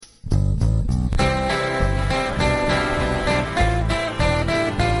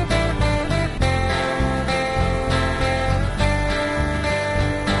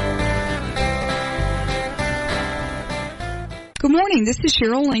morning. This is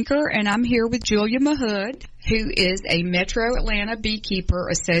Cheryl Linker, and I'm here with Julia Mahood, who is a Metro Atlanta Beekeeper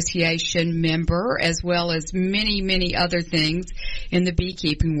Association member, as well as many, many other things in the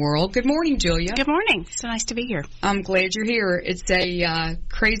beekeeping world. Good morning, Julia. Good morning. So nice to be here. I'm glad you're here. It's a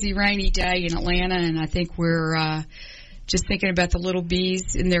crazy rainy day in Atlanta, and I think we're just thinking about the little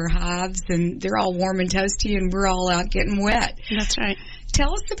bees in their hives, and they're all warm and toasty, and we're all out getting wet. That's right.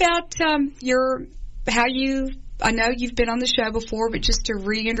 Tell us about I know you've been on the show before, but just to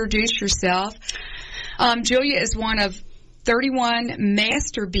reintroduce yourself, Julia is one of 31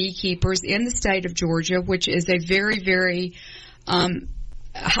 master beekeepers in the state of Georgia, which is a very, very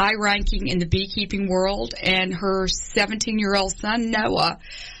high ranking in the beekeeping world. And her 17-year-old son, Noah,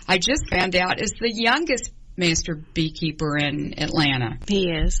 I just found out, is the youngest master beekeeper in Atlanta. He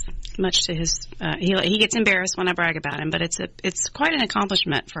is. Much to his, he gets embarrassed when I brag about him, but it's quite an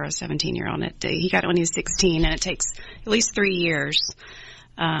accomplishment for a 17-year-old. He got it when he was 16, and it takes at least 3 years.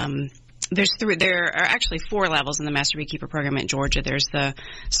 There are actually 4 levels in the Master Beekeeper program at Georgia. There's the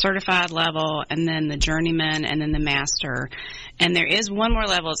certified level, and then the journeyman, and then the master. And there is one more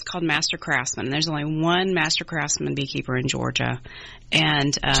level. It's called Master Craftsman. There's only one Master Craftsman beekeeper in Georgia.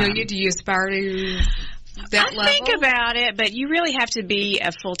 And Julia, do you aspire to that level? Think about it, but you really have to be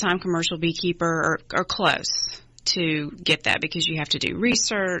a full-time commercial beekeeper or close to get that, because you have to do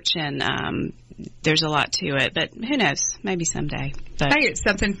research and there's a lot to it. But who knows? Maybe someday. But hey, it's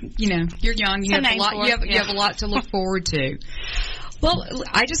something, you're young. You have a lot. You have a lot to look forward to. Well,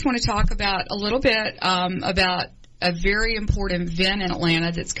 I just want to talk about a little bit about a very important event in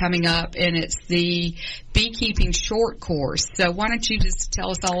Atlanta that's coming up, and it's the Beekeeping Short Course. So why don't you just tell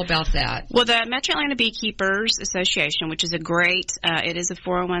us all about that? Well, the Metro Atlanta Beekeepers Association, which is it is a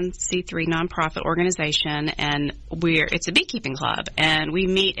 401c3 nonprofit organization, and it's a beekeeping club, and we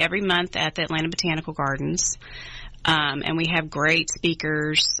meet every month at the Atlanta Botanical Gardens, and we have great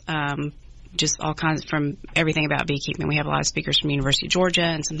speakers, just all kinds from everything about beekeeping. We have a lot of speakers from the University of Georgia,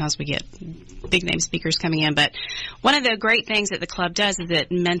 and sometimes we get big name speakers coming in. But one of the great things that the club does is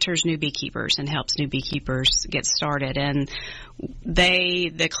it mentors new beekeepers and helps new beekeepers get started. And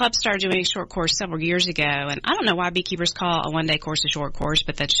the club started doing a short course several years ago, and I don't know why beekeepers call a one-day course a short course,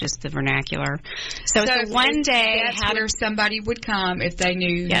 but that's just the vernacular. So it's a one-day. That's where somebody would come if they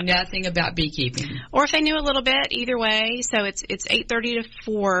knew nothing about beekeeping, or if they knew a little bit. Either way, so it's 8:30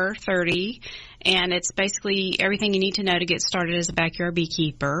 to 4:30. And it's basically everything you need to know to get started as a backyard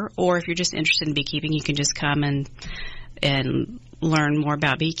beekeeper. Or if you're just interested in beekeeping, you can just come and learn more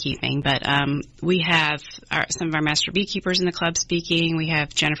about beekeeping. But we have some of our master beekeepers in the club speaking. We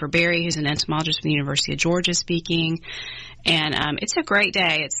have Jennifer Berry, who's an entomologist from the University of Georgia, speaking. And it's a great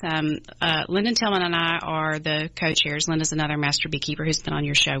day. It's Lyndon Tillman and I are the co-chairs. Lyndon's another master beekeeper who's been on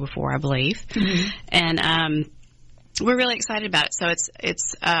your show before, I believe. Mm-hmm. And we're really excited about it. So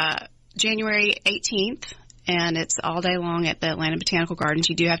it's January 18th, and it's all day long at the Atlanta Botanical Gardens.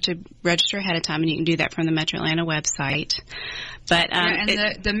 You do have to register ahead of time, and you can do that from the Metro Atlanta website. But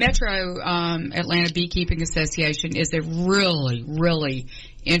the Metro Atlanta Beekeeping Association is a really, really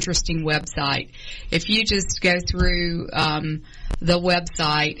interesting website. If you just go through the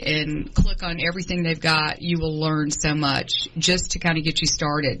website and click on everything they've got, you will learn so much just to kind of get you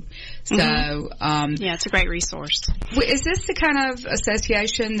started. So, it's a great resource. Is this the kind of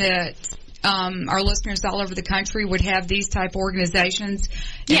association that our listeners all over the country would have these type organizations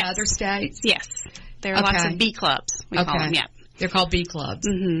in other states? Yes. There are lots of bee clubs, we call them, They're called bee clubs.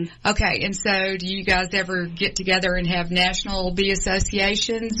 Mm-hmm. Okay, and so do you guys ever get together and have national bee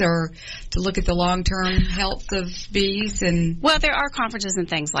associations, or to look at the long-term health of bees? Well, there are conferences and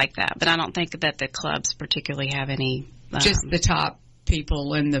things like that, but I don't think that the clubs particularly have any. Just the top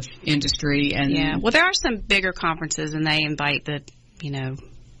people in the industry. And well, there are some bigger conferences, and they invite the,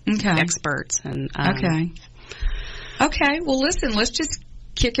 experts. And Okay, well, listen, let's just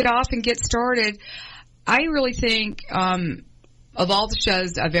kick it off and get started. I really think of all the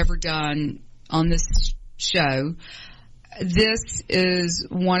shows I've ever done on this show, this is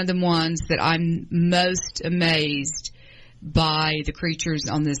one of the ones that I'm most amazed by the creatures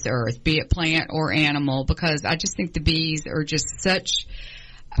on this earth, be it plant or animal, because I just think the bees are just such,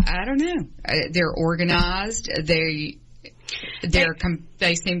 I don't know, they're organized, they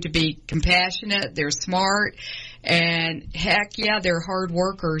seem to be compassionate, they're smart, and heck yeah, they're hard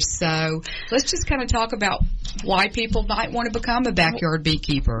workers. So let's just kind of talk about why people might want to become a backyard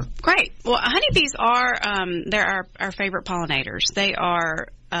beekeeper. Great. Well, honeybees are they're our favorite pollinators. They are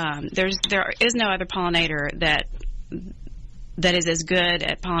there is no other pollinator that is as good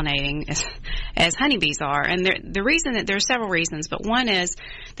at pollinating as honeybees are. And there are several reasons, but one is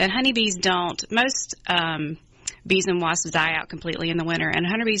that honeybees don't, most bees and wasps die out completely in the winter, and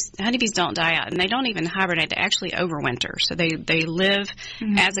honeybees don't die out, and they don't even hibernate. They actually overwinter. So they live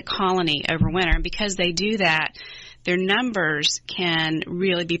as a colony over winter, and because they do that, their numbers can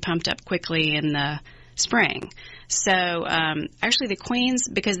really be pumped up quickly in the spring. So actually the queens,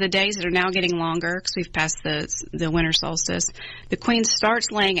 because the days that are now getting longer because we've passed the winter solstice, the queen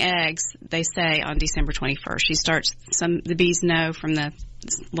starts laying eggs, they say, on December 21st. The bees know from the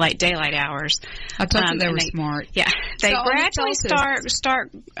light daylight hours. I told you they were smart. Yeah. They gradually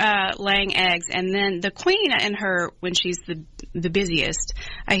start laying eggs, and then the queen and her, when she's the busiest,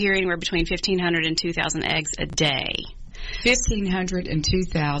 I hear anywhere between 1,500 and 2,000 eggs a day. 1,500 and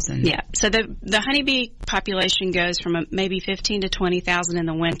 2,000. Yeah. So the honeybee population goes from maybe 15 to 20,000 in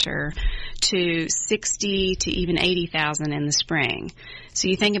the winter to 60 to even 80,000 in the spring. So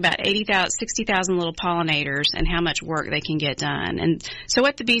you think about 60,000 little pollinators and how much work they can get done. And so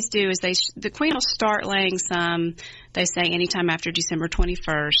what the bees do is the queen will start laying some, they say, anytime after December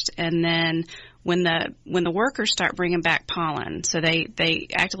 21st, and then when the workers start bringing back pollen, so they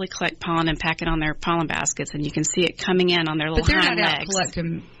actively collect pollen and pack it on their pollen baskets, and you can see it coming in on their little hind legs. But they're not out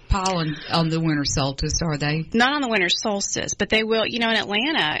collecting pollen on the winter solstice, are they? Not on the winter solstice, but they will. In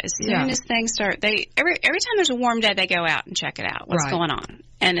Atlanta, as soon as things start, every time there's a warm day, they go out and check it out. What's going on?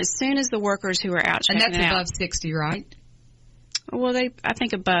 And as soon as the workers who are out checking it out, and that's above 60, right? Well, I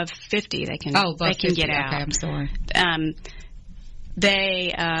think above 50 they can. Oh, above 50. Can get out. Okay, I'm sorry.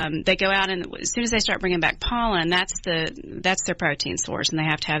 They go out, and as soon as they start bringing back pollen, that's their protein source, and they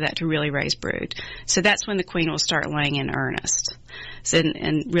have to have that to really raise brood. So that's when the queen will start laying in earnest,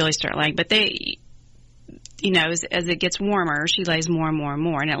 and really start laying. But they, as it gets warmer, she lays more and more and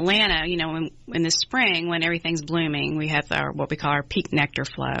more. In Atlanta, in the spring when everything's blooming, we have what we call our peak nectar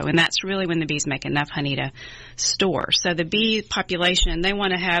flow, and that's really when the bees make enough honey to store. So the bee population, they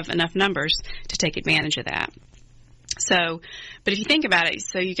want to have enough numbers to take advantage of that. So, but if you think about it,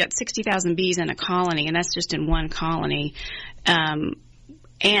 so you got 60,000 bees in a colony, and that's just in one colony, and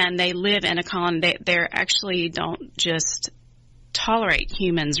they live in a colony. They actually don't just tolerate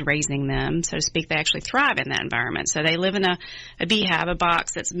humans raising them, so to speak. They actually thrive in that environment. So they live in a beehive, a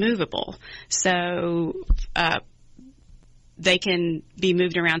box that's movable. So they can be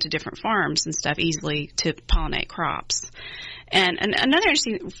moved around to different farms and stuff easily to pollinate crops. And another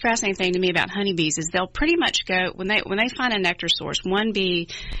interesting, fascinating thing to me about honeybees is they'll pretty much go, when they find a nectar source, one bee,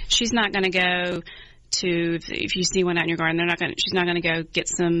 she's not going to go to, if you see one out in your garden, she's not going to go get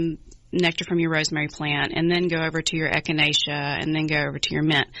some nectar from your rosemary plant and then go over to your echinacea and then go over to your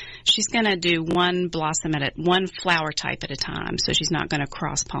mint. She's going to do one blossom one flower type at a time. So she's not going to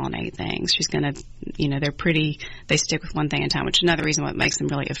cross-pollinate things. She's going to, they stick with one thing at a time, which is another reason what makes them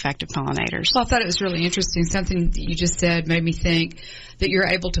really effective pollinators. Well, I thought it was really interesting. Something that you just said made me think that you're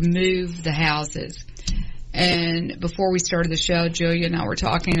able to move the houses. And before we started the show, Julia and I were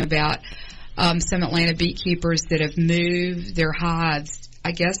talking about some Atlanta beekeepers that have moved their hives,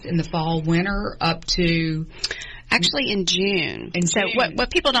 I guess, in the fall, winter, up to... Actually, in June. So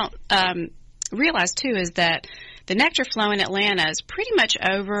what people don't realize, too, is that the nectar flow in Atlanta is pretty much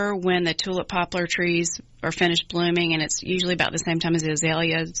over when the tulip poplar trees are finished blooming, and it's usually about the same time as the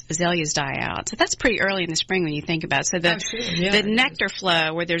azaleas die out. So that's pretty early in the spring when you think about it. So the nectar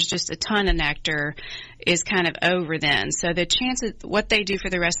flow, where there's just a ton of nectar, is kind of over then. So the chances, what they do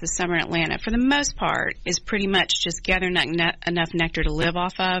for the rest of the summer in Atlanta, for the most part, is pretty much just gather enough nectar to live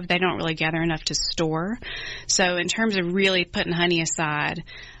off of. They don't really gather enough to store. So in terms of really putting honey aside,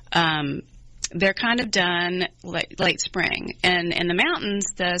 they're kind of done late spring. And in the mountains,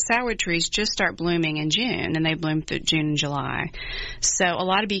 the sourwood trees just start blooming in June, and they bloom through June and July. So a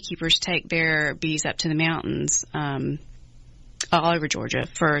lot of beekeepers take their bees up to the mountains, all over Georgia,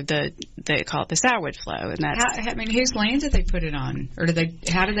 for they call it the sourwood flow. And that's, whose land did they put it on? Or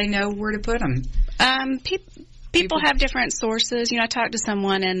how do they know where to put them? People have different sources. I talked to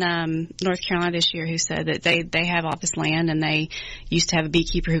someone in North Carolina this year who said that they have office land, and they used to have a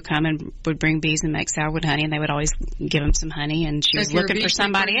beekeeper who come and would bring bees and make sourwood honey, and they would always give them some honey, and she was looking for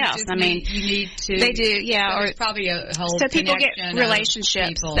somebody else. You need to. They do, yeah. There's probably a whole so people get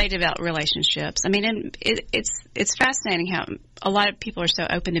relationships. People. They develop relationships. And it's fascinating how a lot of people are so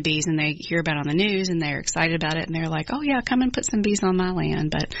open to bees, and they hear about it on the news, and they're excited about it, and they're like, oh yeah, come and put some bees on my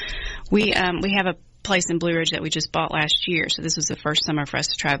land. But we have a place in Blue Ridge that we just bought last year, so this was the first summer for us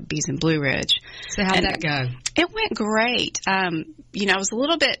to try bees in Blue Ridge. So how'd that go? It went great. I was a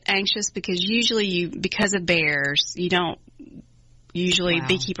little bit anxious because because of bears,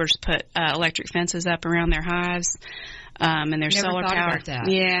 beekeepers put electric fences up around their hives, and their solar power. About that.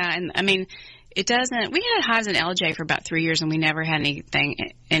 Yeah, and it doesn't. We had hives in LJ for about 3 years, and we never had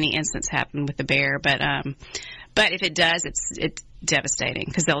any instance happen with the bear. But But if it does, it's devastating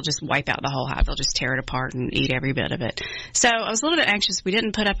because they'll just wipe out the whole hive. They'll just tear it apart and eat every bit of it. So I was a little bit anxious. We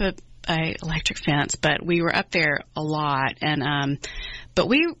didn't put up a electric fence, but we were up there a lot. And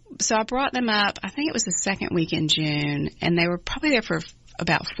so I brought them up. I think it was the second week in June, and they were probably there for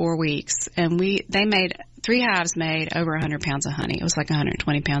about 4 weeks. And they made 3 hives made over 100 pounds of honey. It was like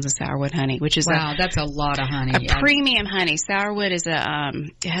 120 pounds of sourwood honey, which is that's a lot of honey. A premium honey. Sourwood is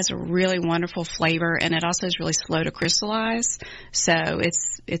it has a really wonderful flavor, and it also is really slow to crystallize. So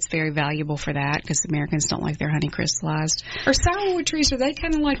it's very valuable for that because Americans don't like their honey crystallized. Are sourwood trees, are they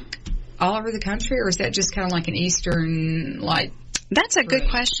kind of like all over the country, or is that just kind of like an eastern That's a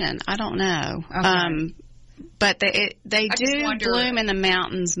good question. I don't know. Okay. But they do bloom in the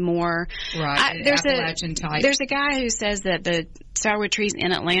mountains more. Right, Appalachian type. There's a guy who says that the sourwood trees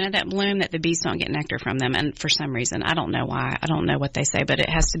in Atlanta that bloom, that the bees don't get nectar from them, and for some reason, I don't know why. I don't know what they say, but it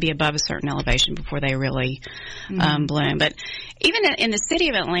has to be above a certain elevation before they really bloom. But even in the city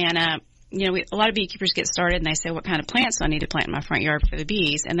of Atlanta, a lot of beekeepers get started and they say, what kind of plants do I need to plant in my front yard for the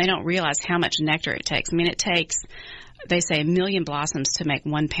bees? And they don't realize how much nectar it takes. I mean, it takes, they say, 1 million blossoms to make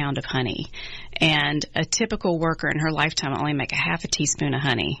 1 pound of honey. And a typical worker in her lifetime will only make a half a teaspoon of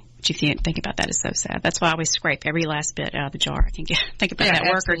honey. Which, if you think about that, is so sad. That's why I always scrape every last bit out of the jar. I can think about that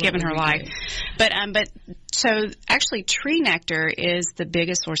worker giving her life. But so actually, tree nectar is the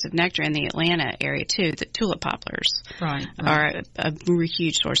biggest source of nectar in the Atlanta area too. The tulip poplars are a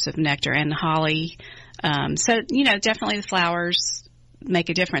huge source of nectar, and holly. So definitely the flowers make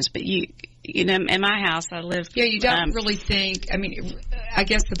a difference. But in my house, I live. Yeah, you don't really think. I mean, I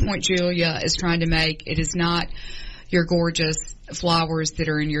guess the point Julia is trying to make, it is not your gorgeous flowers that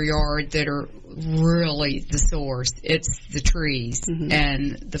are in your yard that are really the source. It's the trees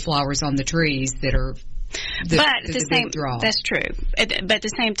and the flowers on the trees that are the big draw. That's true. But at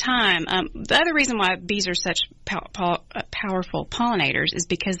the same time, the other reason why bees are such powerful pollinators is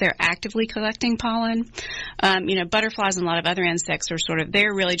because they're actively collecting pollen. Butterflies and a lot of other insects are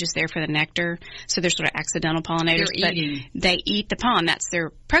they're really just there for the nectar, so they're sort of accidental pollinators. They're eating. They eat the pollen. That's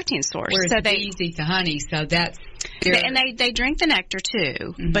their protein source. Whereas bees eat the honey, so that's... And they drink the nectar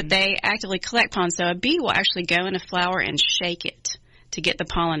too, but they actively collect pollen. So a bee will actually go in a flower and shake it to get the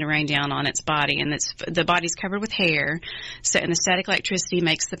pollen to rain down on its body, and the body's covered with hair, and the static electricity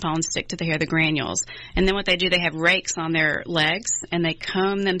makes the pollen stick to the hair, the granules. And then what they do, they have rakes on their legs, and they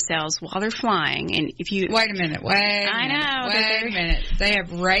comb themselves while they're flying. And if you wait a minute, wait a minute, they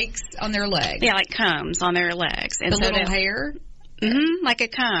have rakes on their legs. Yeah, like combs on their legs. And the little hair. Like a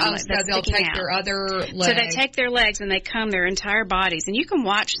comb. Oh, so they'll take their other legs. So they take their legs and they comb their entire bodies, and you can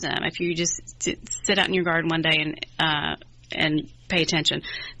watch them if you just sit out in your garden one day and pay attention.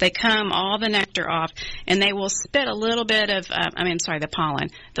 They comb all the nectar off, and they will spit a little bit of, the pollen.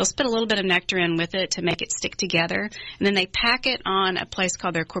 They'll spit a little bit of nectar in with it to make it stick together, and then they pack it on a place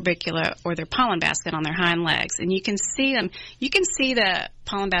called their corbicula, or their pollen basket, on their hind legs. And you can see them. You can see the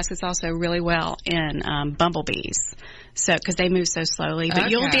pollen baskets also really well in bumblebees. So, because they move so slowly,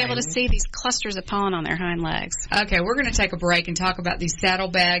 but you'll be able to see these clusters of pollen on their hind legs. Okay, we're going to take a break and talk about these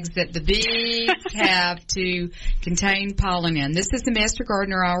saddlebags that the bees have to contain pollen in. This is the Master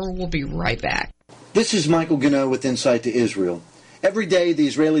Gardener Hour. We'll be right back. This is Michael Gano with Insight to Israel. Every day, the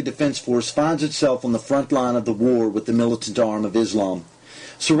Israeli Defense Force finds itself on the front line of the war with the militant arm of Islam.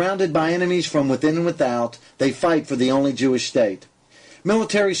 Surrounded by enemies from within and without, they fight for the only Jewish state.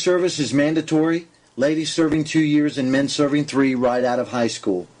 Military service is mandatory. Ladies serving 2 years and men serving 3 right out of high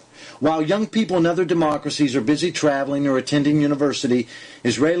school. While young people in other democracies are busy traveling or attending university,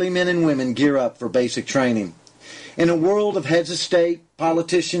 Israeli men and women gear up for basic training. In a world of heads of state,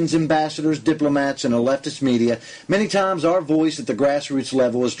 politicians, ambassadors, diplomats, and a leftist media, many times our voice at the grassroots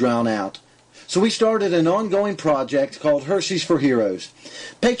level is drowned out. So we started an ongoing project called Hershey's for Heroes.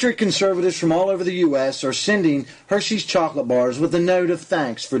 Patriot conservatives from all over the U.S. are sending Hershey's chocolate bars with a note of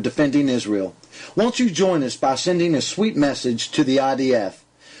thanks for defending Israel. Won't you join us by sending a sweet message to the IDF?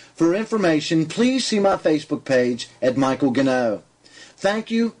 For information, please see my Facebook page at Michael Gano. Thank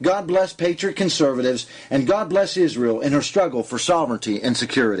you, God bless Patriot conservatives, and God bless Israel in her struggle for sovereignty and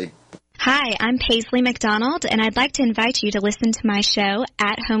security. Hi, I'm Paisley McDonald, and I'd like to invite you to listen to my show,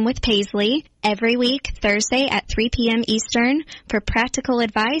 At Home with Paisley, every week, Thursday at 3 p.m. Eastern, for practical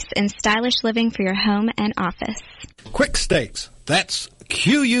advice and stylish living for your home and office. Quick Stakes, that's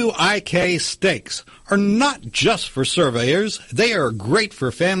QUIK Stakes, are not just for surveyors. They are great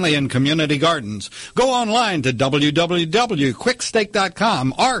for family and community gardens. Go online to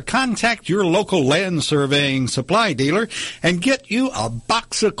www.quickstake.com or contact your local land surveying supply dealer and get you a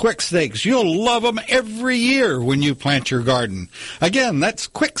box of Quick Stakes. You'll love them every year when you plant your garden. Again, that's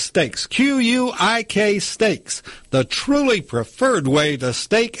Quick Stakes, QUIK QUIK Stakes, the truly preferred way to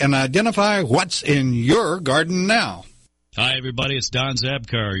stake and identify what's in your garden now. Hi, everybody. It's Don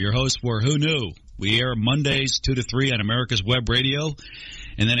Zabkar, your host for Who Knew? We air Mondays 2 to 3 on America's Web Radio,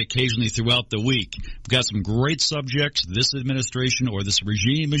 and then occasionally throughout the week. We've got some great subjects. This administration, or this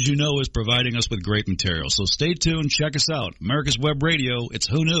regime, as you know, is providing us with great material. So stay tuned. Check us out. America's Web Radio. It's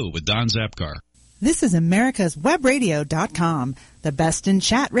Who Knew with Don Zabkar. This is americaswebradio.com, the best in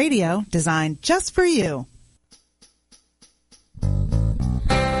chat radio designed just for you.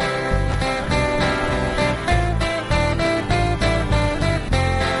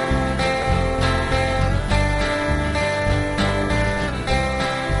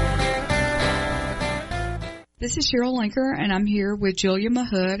 This is Cheryl Linker, and I'm here with Julia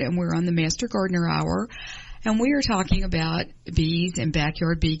Mahood, and we're on the Master Gardener Hour, and we are talking about bees and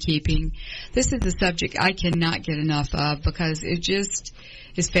backyard beekeeping. This is a subject I cannot get enough of because it just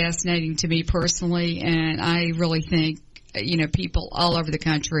is fascinating to me personally, and I really think, people all over the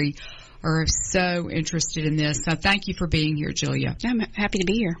country are so interested in this. So thank you for being here, Julia. I'm happy to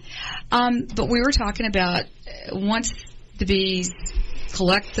be here. But we were talking about once the bees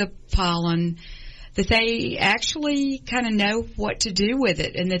collect the pollen, that they actually kind of know what to do with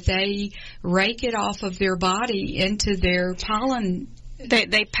it, and that they rake it off of their body into their pollen.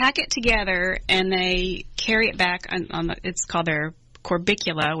 They pack it together and they carry it back on it's called their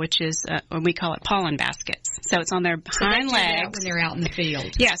corbicula, which is we call it pollen baskets. So it's on their hind legs when they're out in the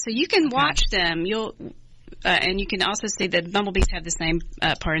field. Yeah, so you can watch them. And you can also see that bumblebees have the same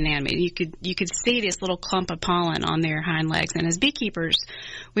part anatomy. You could see this little clump of pollen on their hind legs. And as beekeepers,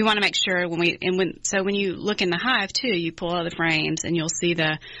 we want to make sure when you look in the hive too, you pull out the frames and you'll see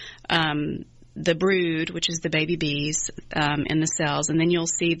the brood, which is the baby bees, in the cells, and then you'll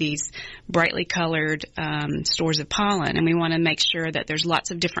see these brightly colored stores of pollen. And we want to make sure that there's lots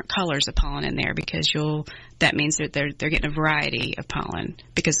of different colors of pollen in there because that means that they're getting a variety of pollen.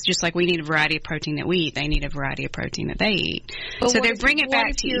 Because just like we need a variety of protein that we eat, they need a variety of protein that they eat. But so they bring it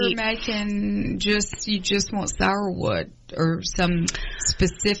back to you're eat. Making you just want sourwood or some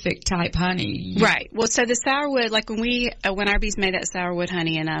specific type honey. Right. Well, so the sourwood, like when our bees made that sourwood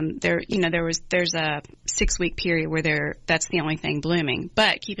honey, and there's a 6-week period where that's the only thing blooming.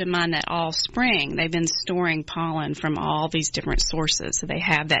 But keep in mind that all spring they've been storing pollen from all these different sources, so they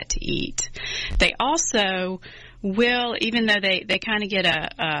have that to eat. They also will, even though they kind of get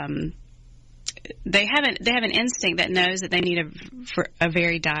they have an instinct that knows that they need a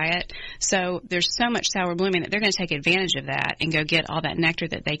varied diet. So there's so much sour blooming that they're going to take advantage of that and go get all that nectar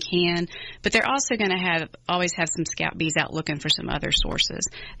that they can. But they're also going to always have some scout bees out looking for some other sources.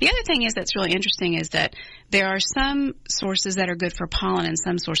 The other thing that's really interesting is that there are some sources that are good for pollen and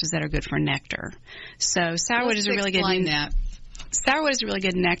some sources that are good for nectar. So sourwood is a really good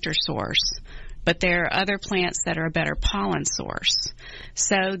nectar source. But there are other plants that are a better pollen source.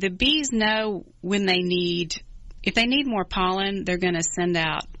 So the bees know if they need more pollen, they're going to send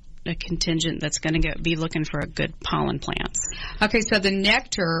out a contingent that's going to be looking for a good pollen plants. Okay, so the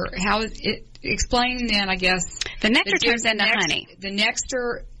nectar, how is it? Explain then, I guess. The nectar turns into honey. The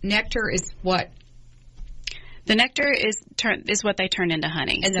nectar is what? The nectar is what they turn into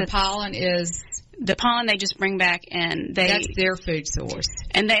honey. And the pollen is? The pollen they just bring back, and that's their food source.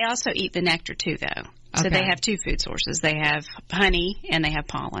 And they also eat the nectar too, though. So they have two food sources. They have honey and they have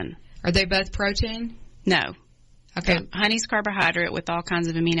pollen. Are they both protein? No. Okay. So honey's carbohydrate with all kinds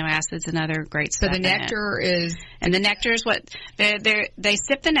of amino acids and other great stuff. So the nectar is, and the nectar is what they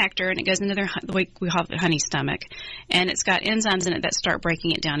sip the nectar and it goes into we call it honey stomach, and it's got enzymes in it that start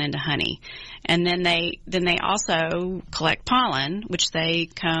breaking it down into honey, and then they also collect pollen, which they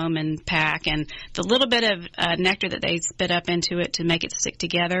comb and pack, and the little bit of nectar that they spit up into it to make it stick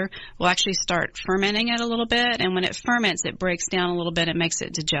together will actually start fermenting it a little bit, and when it ferments, it breaks down a little bit and makes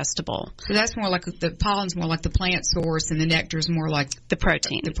it digestible. So that's more like the pollen's more like the plant source, and the nectar is more like the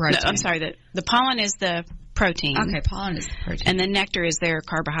protein. The protein. No, I'm sorry. The pollen is the protein. Okay, pollen is the protein, and the nectar is their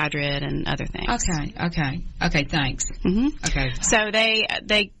carbohydrate and other things. Okay. Thanks. Mm-hmm. Okay. So they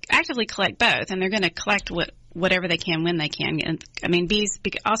actively collect both, and they're going to collect whatever they can when they can. And, I mean, bees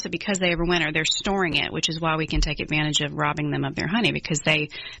also because they overwinter, they're storing it, which is why we can take advantage of robbing them of their honey because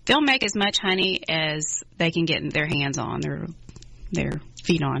they'll make as much honey as they can get their hands on. Their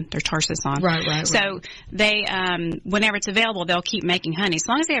feet on, their tarsus on. Right. So they, whenever it's available, they'll keep making honey. As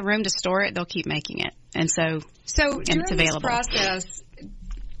long as they have room to store it, they'll keep making it. And during it's available. This process,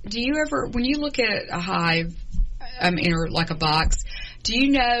 do you ever, when you look at a hive, or like a box, do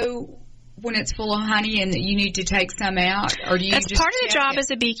you know when it's full of honey and that you need to take some out, or do you That's just part of the check job it?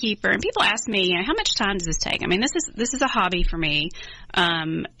 as a beekeeper. And people ask me, you know, how much time does this take? I mean, this is a hobby for me,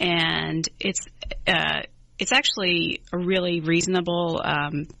 and it's actually a really reasonable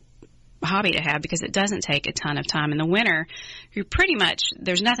hobby to have because it doesn't take a ton of time. In the winter,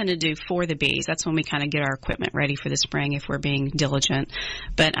 there's nothing to do for the bees. That's when we kind of get our equipment ready for the spring if we're being diligent.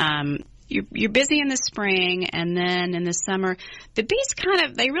 But you're busy in the spring, and then in the summer, the bees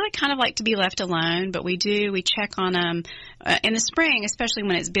they really kind of like to be left alone, but we check on them. In the spring, especially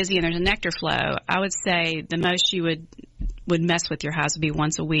when it's busy and there's a nectar flow, I would say the most you would mess with your hives would be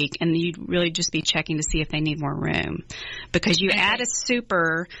once a week, and you'd really just be checking to see if they need more room. Because you add a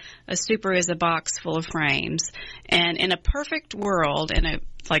super is a box full of frames, and in a perfect world, in a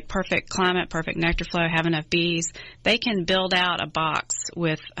perfect climate, perfect nectar flow, have enough bees, they can build out a box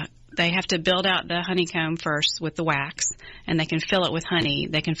with they have to build out the honeycomb first with the wax, and they can fill it with honey.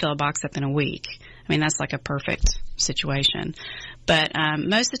 They can fill a box up in a week. I mean, that's like a perfect situation. But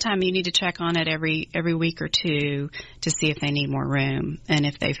most of the time, you need to check on it every week or two to see if they need more room. And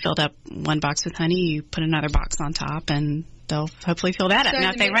if they filled up one box with honey, you put another box on top, and they'll hopefully fill that up.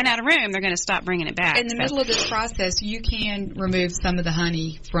 Now, if they run out of room, they're going to stop bringing it back. In the middle of this process, you can remove some of the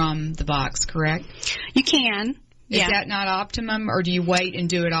honey from the box, correct? You can. Is that not optimum, or do you wait and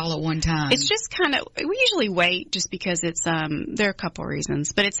do it all at one time? It's just we usually wait just because it's, there are a couple of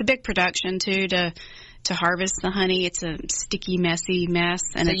reasons. But it's a big production, too, to harvest the honey. It's a sticky, messy mess,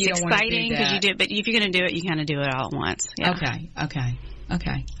 and so it's exciting because you do it. But if you're going to do it, you kind of do it all at once. Yeah.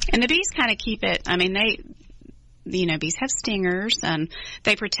 Okay. And the bees kind of keep it, I mean, bees have stingers, and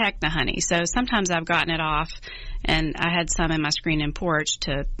they protect the honey. So sometimes I've gotten it off, and I had some in my screen-in porch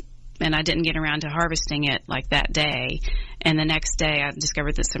and I didn't get around to harvesting it like that day. And the next day, I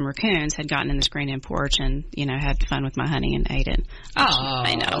discovered that some raccoons had gotten in the screen-in porch and, had fun with my honey and ate it. Oh,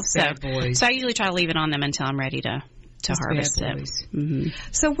 I know. bad boys. So I usually try to leave it on them until I'm ready to harvest it. Mm-hmm.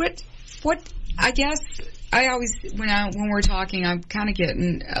 So what? I guess I always when we're talking, I'm kind of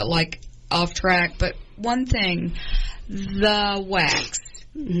getting off track. But one thing, the wax.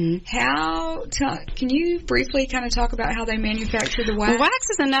 Mm-hmm. Can you briefly kind of talk about how they manufacture the wax? Well, wax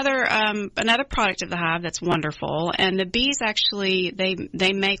is another product of the hive that's wonderful, and the bees actually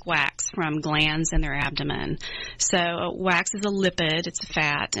they make wax from glands in their abdomen. So wax is a lipid; it's a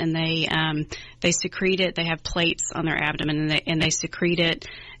fat, and they secrete it. They have plates on their abdomen, and they secrete it.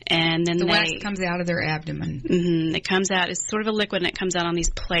 And then the wax comes out of their abdomen. Mm-hmm, it comes out. It's sort of a liquid, and it comes out on these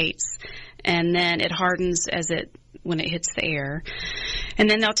plates, and then it hardens when it hits the air. And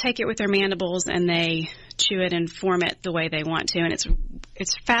then they'll take it with their mandibles and they chew it and form it the way they want to. And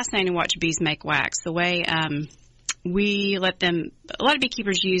it's fascinating to watch bees make wax. The way we let them, a lot of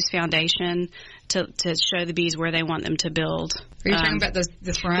beekeepers use foundation to show the bees where they want them to build. Are you talking about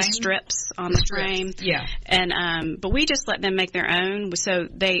the frame? The strips on the frame. Yeah. And but we just let them make their own. So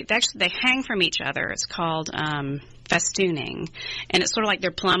they hang from each other. It's called festooning, and it's sort of like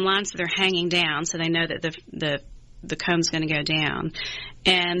their plumb lines. So they're hanging down, so they know that the comb's going to go down.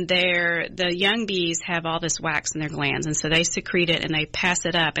 And the young bees have all this wax in their glands, and so they secrete it and they pass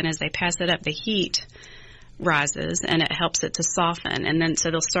it up. And as they pass it up, the heat rises and it helps it to soften. And then so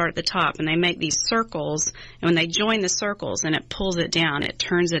they'll start at the top and they make these circles, and when they join the circles and it pulls it down, it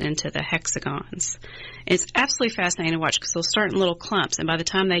turns it into the hexagons. It's absolutely fascinating to watch because they'll start in little clumps, and by the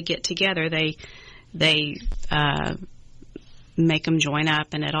time they get together, they make them join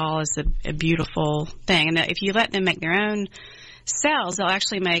up, and it all is a beautiful thing. And if you let them make their own cells, they'll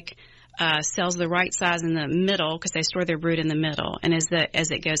actually make cells the right size in the middle because they store their brood in the middle. And as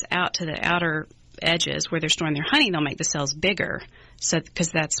it goes out to the outer edges where they're storing their honey, they'll make the cells bigger. So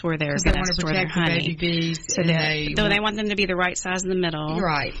because that's where they're going to store their honey. The baby bees, so they want them to be the right size in the middle.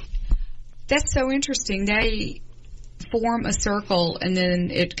 Right. That's so interesting. They form a circle, and then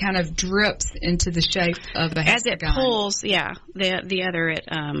it kind of drips into the shape of a hexagon. As it pulls, the other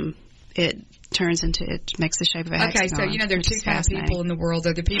it turns into, it makes the shape of a hexagon. Okay, so there are two kinds of people in the world.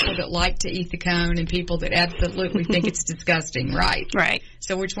 There are the people that like to eat the cone and people that absolutely think it's disgusting, right? Right.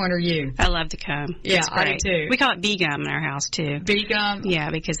 So which one are you? I love the cone. Yeah, it's great. I do too. We call it bee gum in our house too. Bee gum? Yeah,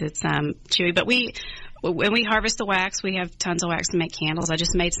 because it's chewy. But when we harvest the wax, we have tons of wax to make candles. I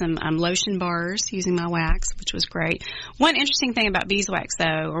just made some lotion bars using my wax, which was great. One interesting thing about beeswax,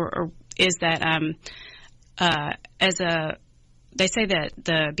 though, is that they say that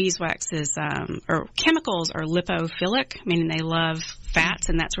the beeswax is, or chemicals are lipophilic, meaning they love fats,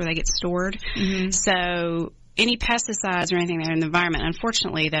 and that's where they get stored. Mm-hmm. So any pesticides or anything that are in the environment,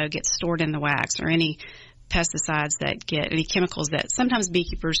 unfortunately, though, gets stored in the wax, or any pesticides any chemicals that sometimes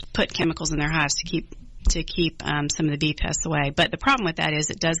beekeepers put chemicals in their hives to keep to keep some of the bee pests away. But the problem with that is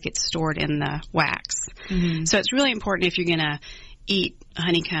it does get stored in the wax. Mm-hmm. So it's really important if you're going to eat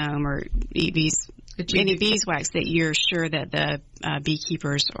honeycomb or eat any beeswax that you're sure that the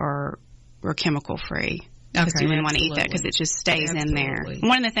beekeepers are chemical free. Because you wouldn't want to eat that because it just stays in there.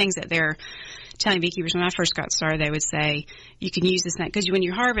 One of the things that they're telling beekeepers when I first got started, they would say you can use this because when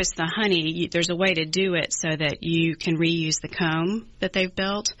you harvest the honey, there's a way to do it so that you can reuse the comb that they've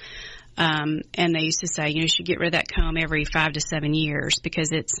built. And they used to say, you should get rid of that comb every 5 to 7 years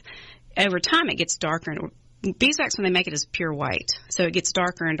because over time it gets darker. Beeswax, when they make it, is pure white, so it gets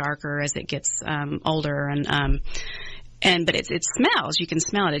darker and darker as it gets older but it smells. You can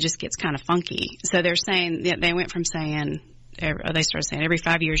smell it. It just gets kind of funky. So they're saying that they went from saying, they started saying every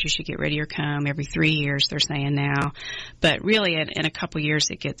 5 years you should get rid of your comb. Every 3 years they're saying now, but really in a couple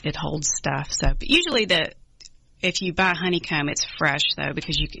years it holds stuff. So, but usually if you buy honeycomb, it's fresh though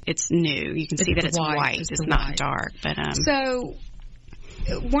because it's new. You can see that it's white. It's not dark. But so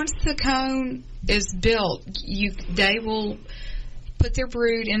once the comb is built, they will put their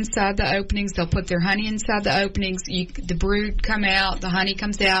brood inside the openings. They'll put their honey inside the openings. The brood come out, the honey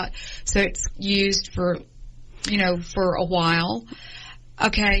comes out, so it's used for a while.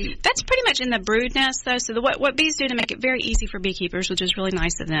 Okay. That's pretty much in the brood nest, though. So what bees do to make it very easy for beekeepers, which is really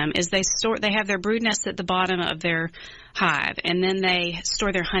nice of them, is they have their brood nest at the bottom of their hive, and then they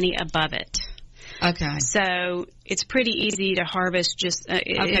store their honey above it. Okay. So it's pretty easy to harvest. It's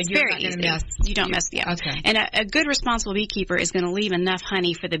very easy. You don't mess it up. Okay. And a good responsible beekeeper is going to leave enough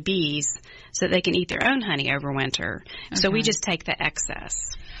honey for the bees so that they can eat their own honey over winter. Okay. So we just take the excess.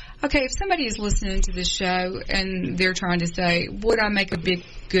 Okay, if somebody is listening to this show and they're trying to say, would I make a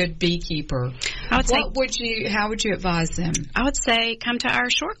good beekeeper? How would you advise them? I would say come to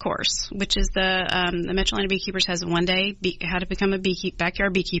our short course, which is the Metro Atlanta Beekeepers has a 1-day how to become a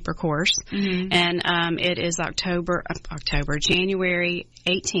backyard beekeeper course, and it is January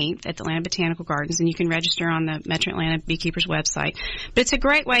 18th at the Atlanta Botanical Gardens, and you can register on the Metro Atlanta Beekeepers website. But it's a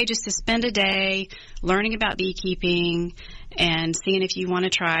great way just to spend a day learning about beekeeping and seeing if you want to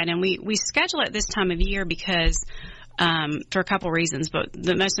try it. And we schedule it this time of year because for a couple reasons, but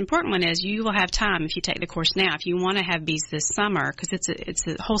the most important one is you will have time if you take the course now. If you want to have bees this summer, because it's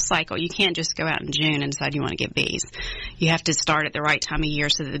a whole cycle. You can't just go out in June and decide you want to get bees. You have to start at the right time of year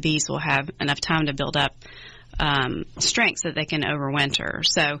so that the bees will have enough time to build up strength so that they can overwinter.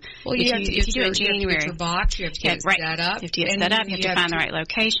 So if you do it in January, you have to get your box, you have to get it set up. You have to get set up, you have to find the right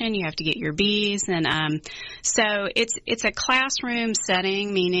location, you have to get your bees, and so it's a classroom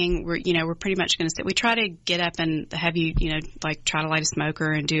setting, meaning we're pretty much going to sit. We try to get up and have you try to light a smoker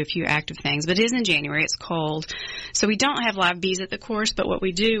and do a few active things, but it is in January, it's cold, so we don't have live bees at the course. But what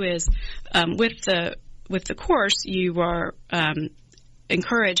we do is with the course, you are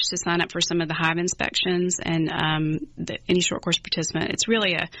encouraged to sign up for some of the hive inspections and any short course participant. It's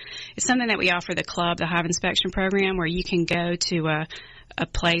really it's something that we offer the club, the hive inspection program, where you can go to a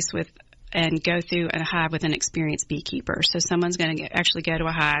place and go through a hive with an experienced beekeeper. So someone's going to actually go to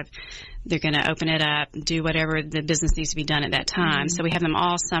a hive. They're going to open it up, do whatever the business needs to be done at that time. So we have them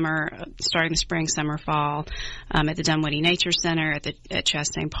all summer, starting the spring, summer, fall, at the Dunwoody Nature Center, at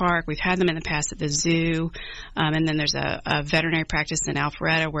Chastain Park. We've had them in the past at the zoo. And then there's a veterinary practice in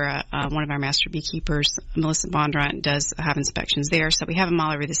Alpharetta where one of our master beekeepers, Melissa Bondurant, does hive inspections there. So we have them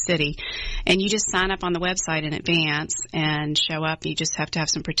all over the city. And you just sign up on the website in advance and show up. You just have to have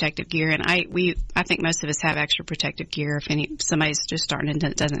some protective gear. And I think most of us have extra protective gear if somebody's just starting and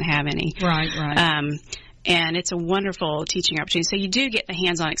doesn't have any. Right. And it's a wonderful teaching opportunity. So you do get the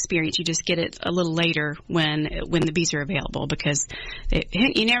hands-on experience. You just get it a little later when the bees are available, because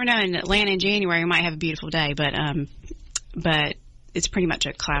you never know. In Atlanta in January, we might have a beautiful day, but it's pretty much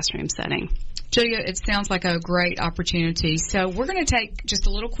a classroom setting. Julia, it sounds like a great opportunity. So we're going to take just a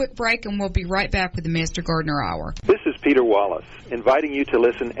little quick break, and we'll be right back with the Master Gardener Hour. This is Peter Wallace, inviting you to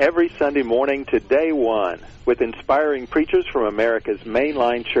listen every Sunday morning to Day One with inspiring preachers from America's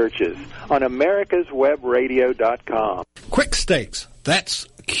mainline churches on americaswebradio.com. Quick Stakes, that's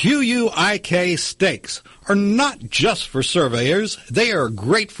QUIK Stakes, are not just for surveyors. They are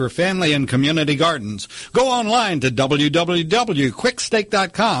great for family and community gardens. Go online to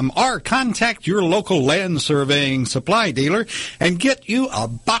www.quickstake.com or contact your local land surveying supply dealer and get you a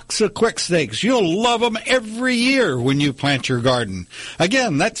box of Quick Stakes. You'll love them every year when you plant your garden.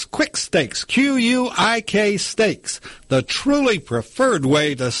 Again, that's Quick Stakes, QUIK Stakes, the truly preferred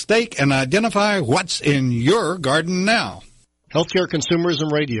way to stake and identify what's in your garden now. Healthcare Consumerism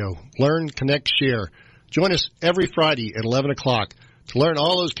Radio. Learn, connect, share. Join us every Friday at 11 o'clock to learn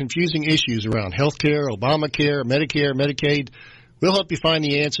all those confusing issues around healthcare, Obamacare, Medicare, Medicaid. We'll help you find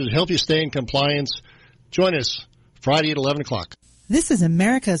the answers, help you stay in compliance, Join us Friday at 11 o'clock. This is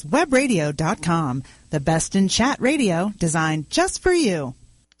americaswebradio.com, the best in chat radio designed just for you.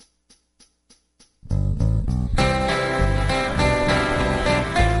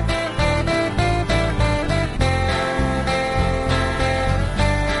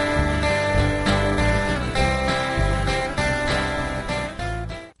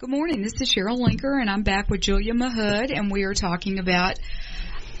 Good morning. This is Cheryl Linker, and I'm back with Julia Mahood, and we are talking about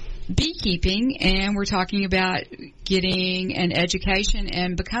beekeeping, and we're talking about getting an education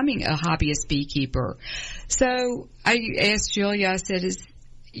and becoming a hobbyist beekeeper. So I asked Julia, I said,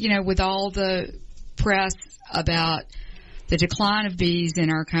 with all the press about the decline of bees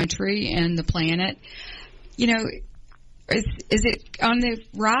in our country and the planet, is it on the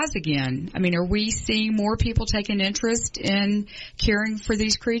rise again? I mean, are we seeing more people taking interest in caring for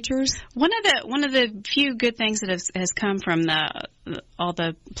these creatures? One of the few good things that has come from all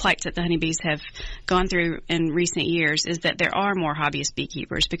the plights that the honeybees have gone through in recent years is that there are more hobbyist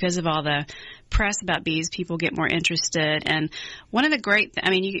beekeepers because of all the press about bees. People get more interested, and one of the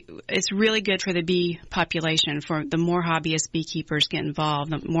it's really good for the bee population. For the more hobbyist beekeepers get involved,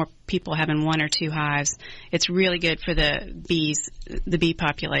 the more people having one or two hives, it's really good for the bee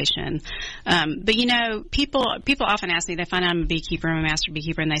population. But people often ask me, they find out I'm a beekeeper, I'm a master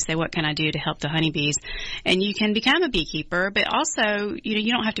beekeeper, and they say, what can I do to help the honeybees? And you can become a beekeeper, but also,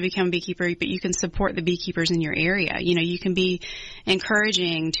 you don't have to become a beekeeper, but you can support the beekeepers in your area. You can be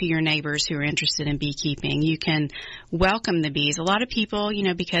encouraging to your neighbors who are interested in beekeeping. You can welcome the bees. A lot of people,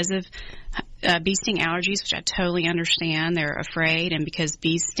 because of bee sting allergies, which I totally understand, they're afraid, and because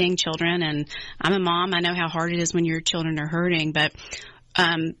bees sting children, and I'm a mom, I know how hard it is when your children are hurting, but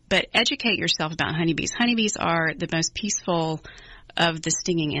educate yourself about honeybees. Honeybees are the most peaceful of the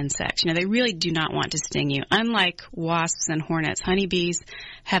stinging insects. They really do not want to sting you. Unlike wasps and hornets, honeybees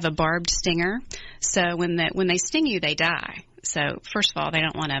have a barbed stinger, so when they sting you, they die. So first of all, they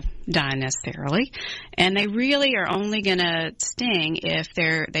don't want to die necessarily, and they really are only going to sting if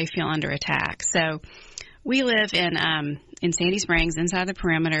they feel under attack. So we live in Sandy Springs, inside the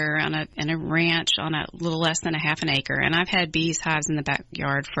perimeter, in a ranch on a little less than a half an acre, and I've had bees hives in the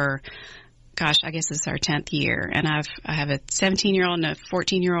backyard for, gosh, I guess it's our 10th year, and I have a 17-year-old and a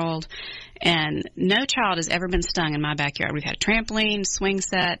 14-year-old, and no child has ever been stung in my backyard. We've had a trampoline, swing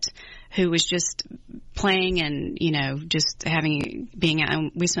set, who was just playing and, just being out.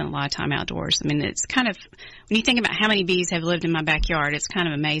 And we spent a lot of time outdoors. I mean, it's kind of, when you think about how many bees have lived in my backyard, it's kind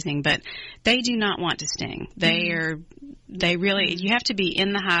of amazing, but they do not want to sting. You have to be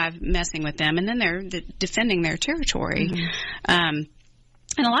in the hive messing with them, and then they're defending their territory. Mm-hmm.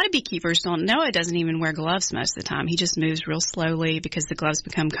 And a lot of beekeepers don't know it doesn't even wear gloves most of the time. He just moves real slowly because the gloves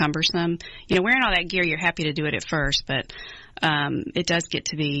become cumbersome. Wearing all that gear, you're happy to do it at first, but it does get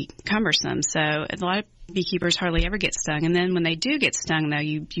to be cumbersome. So a lot of beekeepers hardly ever get stung. And then when they do get stung, though,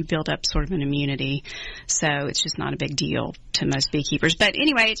 you build up sort of an immunity. So it's just not a big deal to most beekeepers. But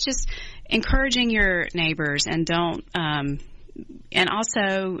anyway, it's just encouraging your neighbors, and don't and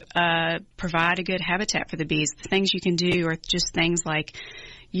also provide a good habitat for the bees. The things you can do are just things like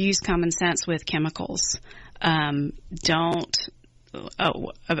use common sense with chemicals. I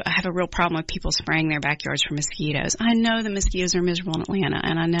have a real problem with people spraying their backyards for mosquitoes. I know the mosquitoes are miserable in Atlanta,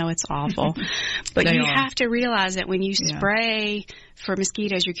 and I know it's awful. But you have to realize that when you spray for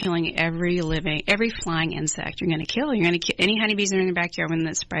mosquitoes, you're killing every flying insect. You're going to kill. You're going to kill any honeybees that are in your backyard. When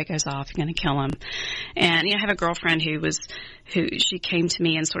that spray goes off, you're going to kill them. And I have a girlfriend who she came to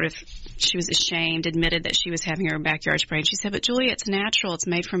me and she was ashamed, admitted that she was having her backyard sprayed. She said, "But Julia, it's natural. It's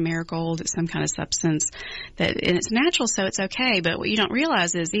made from marigold. It's some kind of substance and it's natural, so it's okay. But what you don't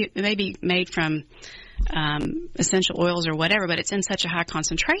realize is it may be made from essential oils or whatever, but it's in such a high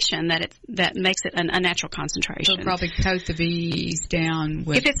concentration that makes it an unnatural concentration. So probably coat the bees down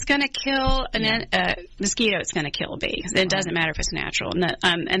with. If it's going to kill a mosquito, it's going to kill a bee. It doesn't matter if it's natural.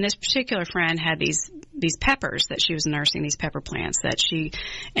 And this particular friend had these peppers that she was nursing, these pepper plants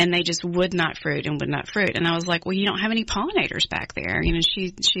and they just would not fruit. And I was like, well, you don't have any pollinators back there.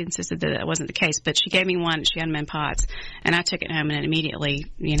 She insisted that wasn't the case, but she gave me one. She had them in pots, and I took it home, and it immediately,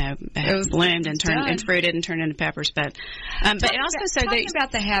 it bloomed and fruited and turned into peppers. But it also talking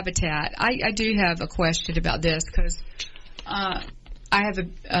about the habitat, I do have a question about this because I have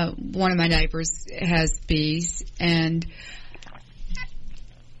one of my neighbors has bees, and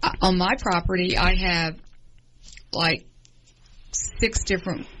on my property I have like 6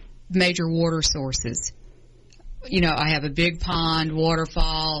 different major water sources. I have a big pond,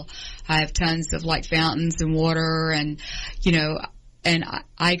 waterfall. I have tons of like fountains and water, and and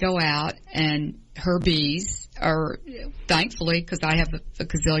I go out, and her bees are, thankfully, because I have a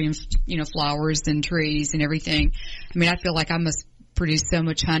gazillion, flowers and trees and everything. I mean, I feel like I must produce so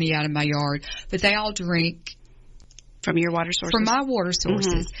much honey out of my yard, but they all drink from your water sources. From my water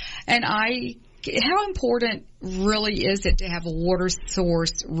sources. And how important really is it to have a water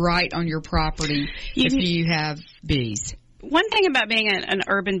source right on your property if you have bees? One thing about being an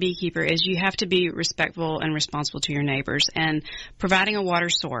urban beekeeper is you have to be respectful and responsible to your neighbors, and providing a water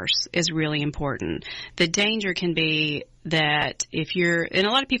source is really important. The danger can be that and a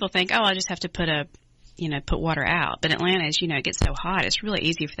lot of people think, I just have to put water out. But in Atlanta, as you know, it gets so hot, it's really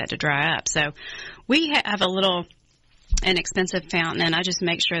easy for that to dry up. So we have an expensive fountain, and I just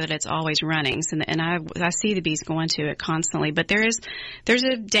make sure that it's always running. So, and I see the bees going to it constantly. But there's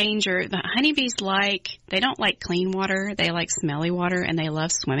a danger. The honeybees they don't like clean water. They like smelly water, and they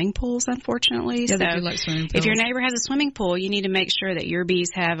love swimming pools, unfortunately. Yeah, they do like swimming pools. If your neighbor has a swimming pool, you need to make sure that your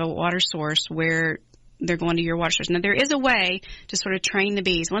bees have a water source where they're going to your water source. Now, there is a way to sort of train the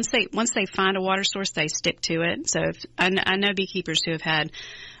bees. Once they find a water source, they stick to it. So I know beekeepers who have had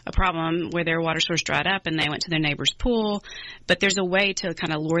a problem where their water source dried up and they went to their neighbor's pool, but there's a way to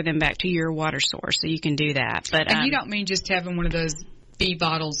kind of lure them back to your water source, so you can do that. But and you don't mean just having one of those bee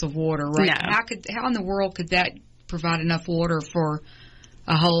bottles of water, right? No. How in the world could that provide enough water for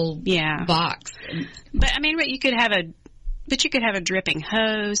a whole box? But I mean, you could have a dripping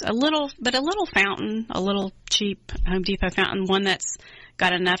hose, a little fountain, a little cheap Home Depot fountain, one that's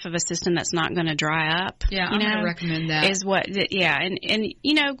got enough of a system that's not going to dry up. Yeah, I'm going to recommend that. And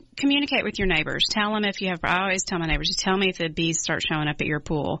communicate with your neighbors. Tell them if you have. I always tell my neighbors, tell me if the bees start showing up at your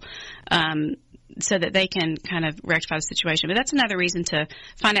pool, so that they can kind of rectify the situation. But that's another reason to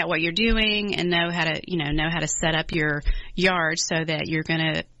find out what you're doing and know how to set up your yard so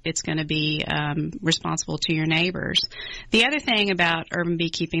that it's going to be responsible to your neighbors. The other thing about urban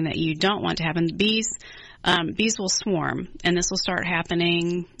beekeeping that you don't want to happen, bees will swarm, and this will start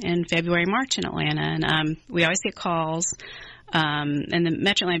happening in February, March in Atlanta. And we always get calls. And the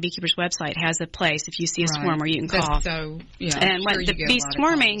Metro Atlanta Beekeepers website has a place if you see a swarm where you can call. And what the bee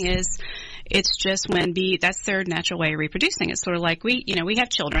swarming is, it's just when that's their natural way of reproducing. It's sort of like we have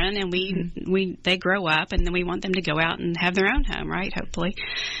children, and they grow up, and then we want them to go out and have their own home, right? Hopefully.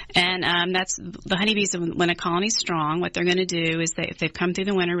 And that's the honeybees. When a colony's strong, what they're going to do is if they've come through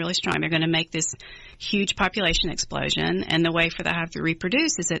the winter really strong, they're going to make this huge population explosion. And the way for the hive to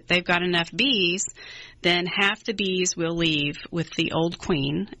reproduce is that they've got enough bees, then half the bees will leave with the old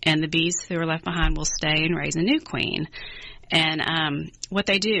queen, and the bees who are left behind will stay and raise a new queen. And what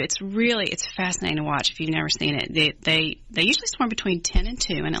they do, it's fascinating to watch if you've never seen it. They usually swarm between 10 and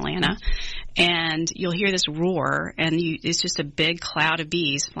 2 in Atlanta, and you'll hear this roar, and it's just a big cloud of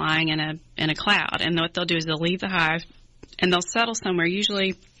bees flying in a cloud. And what they'll do is they'll leave the hive, and they'll settle somewhere,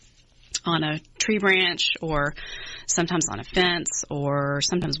 usually on a tree branch, or sometimes on a fence, or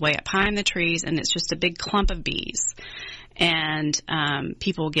sometimes way up high in the trees, and it's just a big clump of bees. And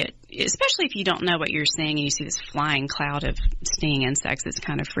people get, especially if you don't know what you're seeing and you see this flying cloud of stinging insects, it's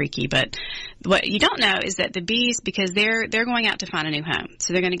kind of freaky. But what you don't know is that the bees, because they're going out to find a new home,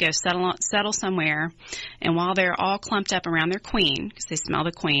 so they're going to go settle somewhere. And while they're all clumped up around their queen, because they smell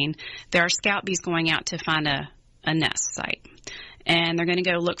the queen, there are scout bees going out to find a nest site. And they're going to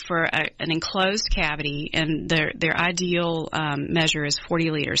go look for an enclosed cavity, and their ideal measure is 40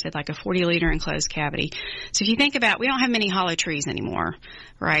 liters. They'd like a 40-liter enclosed cavity. So if you think about, we don't have many hollow trees anymore,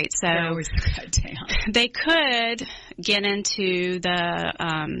 right? So they're always cut down. They could get into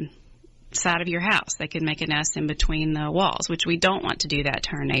the side of your house. They could make a nest in between the walls, which we don't want to do that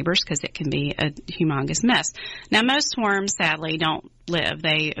to our neighbors because it can be a humongous mess. Now, most swarms, sadly, don't live.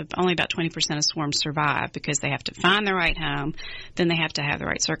 Only about 20% of swarms survive because they have to find the right home, then they have to have the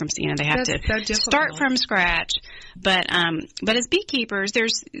right circumstance. They have to start from scratch. But as beekeepers,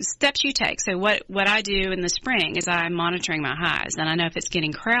 there's steps you take. So what I do in the spring is I'm monitoring my hives, and I know if it's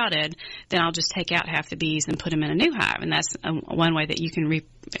getting crowded, then I'll just take out half the bees and put them in a new hive, and that's one way that you can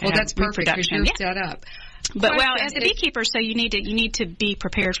that's perfect because you're set up. But as a beekeeper, so you need to be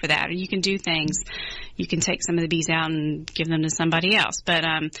prepared for that. You can do things. You can take some of the bees out and give them to somebody else. But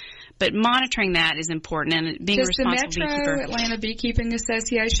monitoring that is important, and being a responsible beekeeper. Does the Metro Atlanta Beekeeping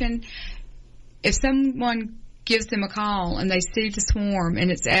Association, if someone gives them a call and they see the swarm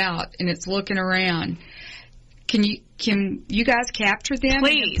and it's out and it's looking around, can can you guys capture them?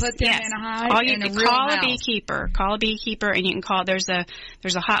 Please, and put them yes. in a hive? All you in a real call house? a beekeeper. Call a beekeeper, and you can call. There's a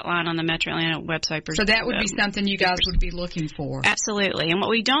hotline on the Metro Atlanta website. So that would be something you guys would be looking for. Absolutely. And what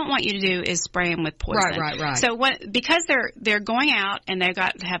we don't want you to do is spray them with poison. Right. So because they're going out and they've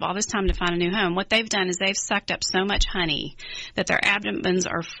got to have all this time to find a new home, what they've done is they've sucked up so much honey that their abdomens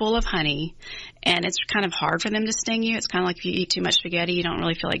are full of honey, and it's kind of hard for them to sting you. It's kind of like if you eat too much spaghetti, you don't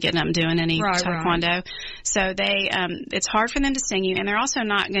really feel like getting up and doing any taekwondo. Right. So it's hard for them to sting you, and they're also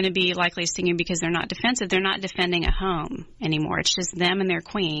not going to be likely to sting you because they're not defensive. They're not defending a home anymore. It's just them and their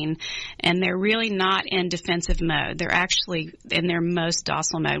queen, and they're really not in defensive mode. They're actually in their most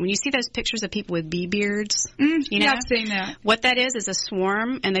docile mode. When you see those pictures of people with bee beards, I've seen that. What that is a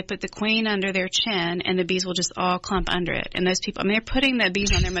swarm, and they put the queen under their chin, and the bees will just all clump under it. And those people, they're putting the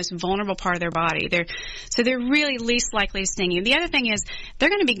bees on their most vulnerable part of their body. So they're really least likely to sting you. The other thing is they're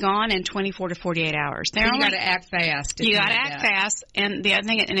going to be gone in 24 to 48 hours. So you got to act fast. You got to act fast. And the other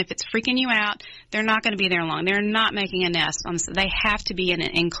thing, and if it's freaking you out, they're not going to be there long. They're not making a nest. They have to be in an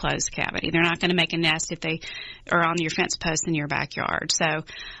enclosed cavity. They're not going to make a nest if they are on your fence post in your backyard. So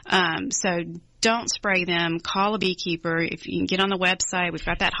don't spray them. Call a beekeeper. If you can get on the website, we've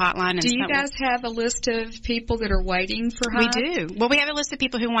got that hotline. Do you guys have a list of people that are waiting for hives? We do. Well, we have a list of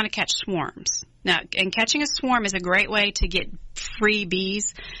people who want to catch swarms. Now, and catching a swarm is a great way to get free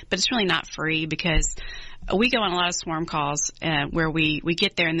bees, but it's really not free because we go on a lot of swarm calls where we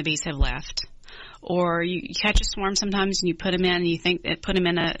get there and the bees have left. Or you catch a swarm sometimes and you put them in and you put them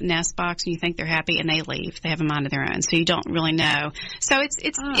in a nest box and you think they're happy and they leave. They have a mind of their own, so you don't really know. So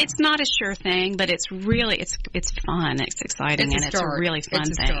it's not a sure thing, but it's really it's fun, it's exciting, and it's a really fun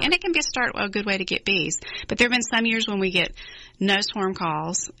thing. And it can be a good way to get bees. But there have been some years when we get no swarm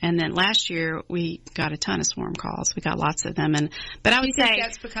calls, and then last year we got a ton of swarm calls. We got lots of them, but I would say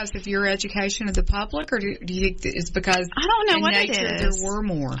that's because of your education of the public, or do you think it's because I don't know what nature, it is. There were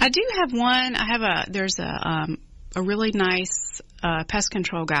more. I do have one. There's a really nice pest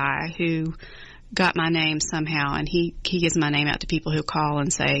control guy who got my name somehow, and he gives my name out to people who call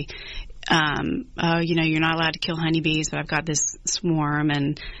and say, you're not allowed to kill honeybees, but I've got this swarm,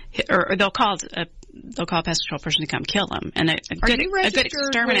 or they'll call a pest control person to come kill them, and a good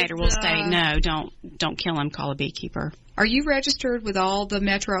exterminator will say, no, don't kill them. Call a beekeeper. Are you registered with all the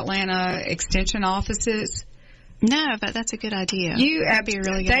Metro Atlanta extension offices? No, but that's a good idea. That'd be a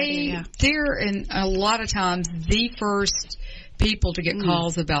really good idea. They're in a lot of times the first people to get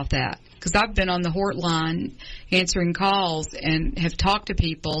calls about that. Because I've been on the Hort line answering calls and have talked to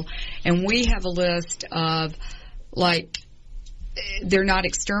people, and we have a list of, they're not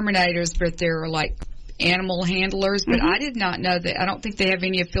exterminators, but they're animal handlers, but I did not know that. I don't think they have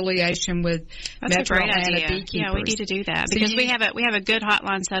any affiliation with Metro Atlanta beekeepers. Yeah, we need to do that because we have a good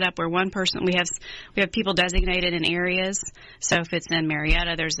hotline set up where one person we have people designated in areas. So if it's in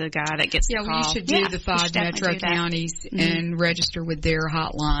Marietta, there's a guy that gets the call. You should do the 5 metro counties and register with their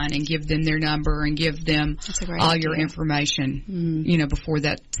hotline and give them their number and give them all your information. Before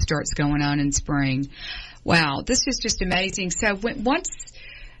that starts going on in spring. Wow, this is just amazing. So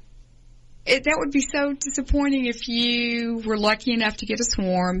that would be so disappointing if you were lucky enough to get a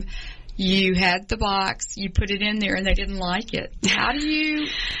swarm. You had the box, you put it in there, and they didn't like it. How do you?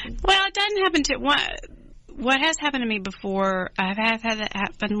 Well, it doesn't happen to what has happened to me before. I've had that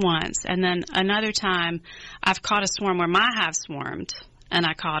happen once, and then another time, I've caught a swarm where my hive swarmed, and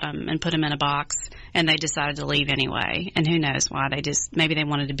I caught them and put them in a box, and they decided to leave anyway. And who knows why? Maybe they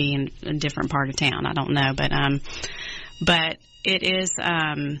wanted to be in a different part of town. I don't know, but it is,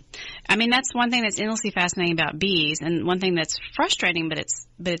 that's one thing that's endlessly fascinating about bees, and one thing that's frustrating, but it's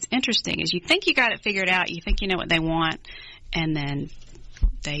interesting, is you think you got it figured out, you think you know what they want, and then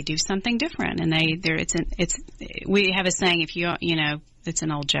they do something different, and we have a saying, it's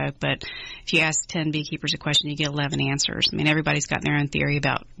an old joke, but if you ask 10 beekeepers a question, you get 11 answers. Everybody's got their own theory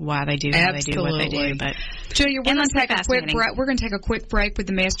about why they do how they do what they do. But Julia, we're going to take a quick break. We're going to take a quick break with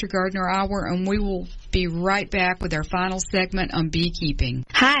the Master Gardener Hour, and we will be right back with our final segment on beekeeping.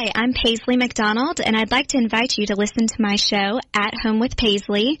 Hi, I'm Paisley McDonald, and I'd like to invite you to listen to my show, At Home with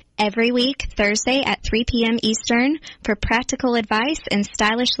Paisley, every week, Thursday at 3 p.m. Eastern, for practical advice and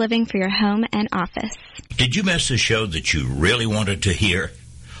stylish living for your home and office. Did you miss a show that you really wanted to hear?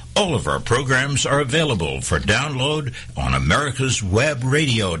 All of our programs are available for download on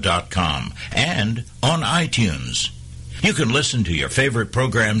americaswebradio.com and on iTunes. You can listen to your favorite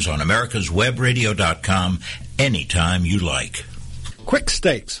programs on americaswebradio.com anytime you like. Quick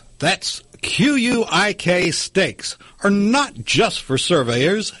Stakes, That's QUIK Steaks are not just for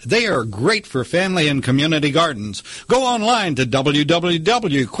surveyors. They are great for family and community gardens. Go online to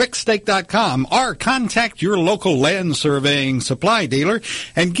www.quicksteak.com or contact your local land surveying supply dealer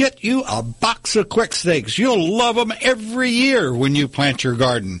and get you a box of Quick Steaks. You'll love them every year when you plant your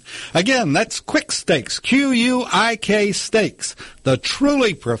garden. Again, that's Quick Steaks, QUIK Steaks, the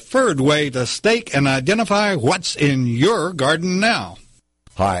truly preferred way to stake and identify what's in your garden now.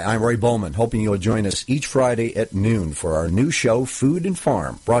 Hi, I'm Ray Bowman, hoping you'll join us each Friday at noon for our new show, Food and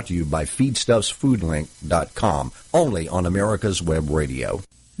Farm, brought to you by FeedstuffsFoodLink.com, only on America's Web Radio.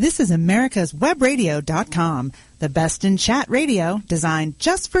 This is America'sWebRadio.com, the best in chat radio designed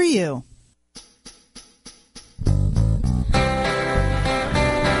just for you.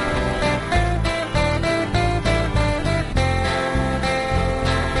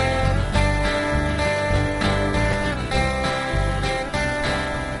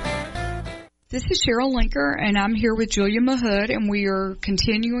 This is Cheryl Linker, and I'm here with Julia Mahood, and we are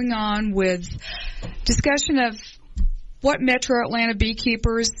continuing on with discussion of what Metro Atlanta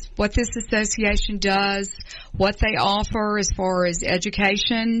beekeepers, what this association does, what they offer as far as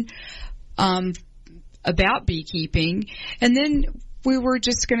education about beekeeping. And then we were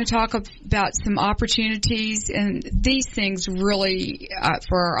just going to talk about some opportunities, and these things really,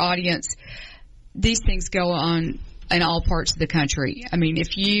 for our audience, these things go on in all parts of the country. I mean,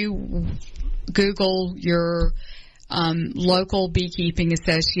 if you Google your local beekeeping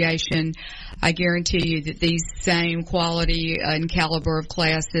association, I guarantee you that these same quality and caliber of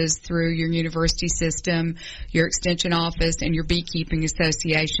classes through your university system, your extension office, and your beekeeping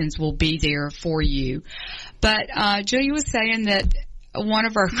associations will be there for you. But Julia was saying that one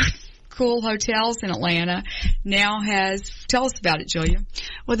of our cool hotels in Atlanta now has, tell us about it, Julia.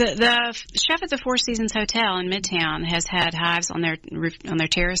 Well, the chef at the Four Seasons Hotel in Midtown has had hives on their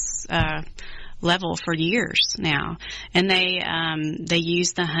terrace level for years now, and they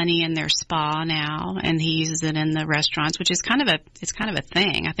use the honey in their spa now, and he uses it in the restaurants, which is kind of a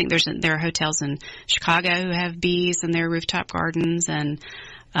thing. I think there are hotels in Chicago who have bees in their rooftop gardens, and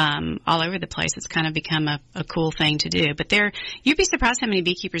all over the place. It's kind of become a cool thing to do. But you'd be surprised how many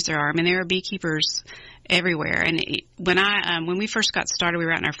beekeepers there are. I mean, there are beekeepers everywhere. And when we first got started, we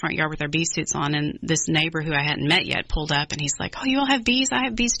were out in our front yard with our bee suits on, and this neighbor who I hadn't met yet pulled up, and he's like, "Oh, you all have bees? I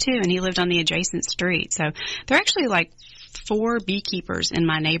have bees too." And he lived on the adjacent street. So there are actually like 4 beekeepers in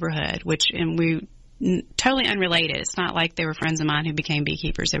my neighborhood, and we totally unrelated. It's not like they were friends of mine who became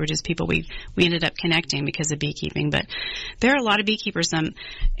beekeepers. They were just people we ended up connecting because of beekeeping. But there are a lot of beekeepers.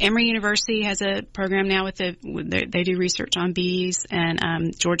 Emory University has a program now they do research on bees,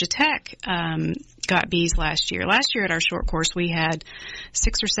 and Georgia Tech got bees last year. Last year at our short course, we had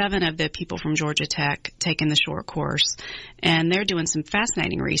 6 or 7 of the people from Georgia Tech taking the short course, and they're doing some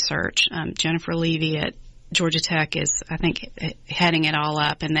fascinating research. Jennifer Levy at Georgia Tech is, I think, heading it all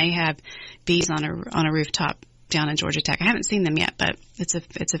up, and they have bees on a rooftop down in Georgia Tech. I haven't seen them yet, but it's a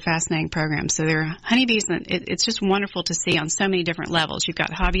fascinating program. So there are honeybees, and it's just wonderful to see on so many different levels. You've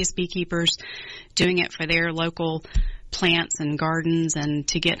got hobbyist beekeepers doing it for their local plants and gardens and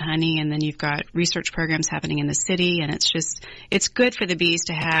to get honey, and then you've got research programs happening in the city, and it's good for the bees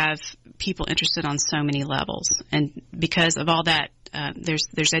to have people interested on so many levels. And because of all that,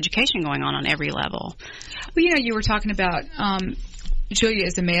 there's education going on every level. Well, you were talking about Julia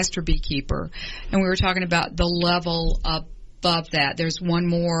is a master beekeeper, and we were talking about the level above that. There's one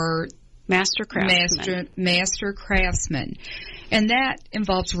more master craftsman. Master craftsman, and that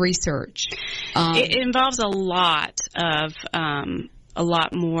involves research. It involves a lot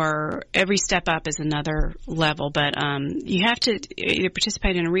more. Every step up is another level, but you have to either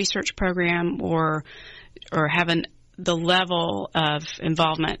participate in a research program or have the level of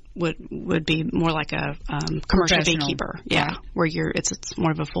involvement would be more like a commercial beekeeper, right. Where it's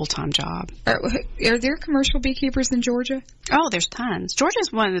more of a full-time job. Are there commercial beekeepers in Georgia? Oh, there's tons. Georgia's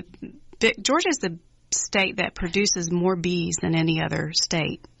the state that produces more bees than any other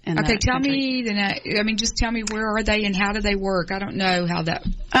state in the country. Just tell me where are they and how do they work? I don't know how that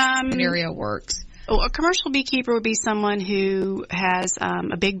scenario works. A commercial beekeeper would be someone who has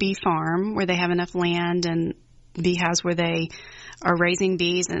a big bee farm where they have enough land and bee hives where they are raising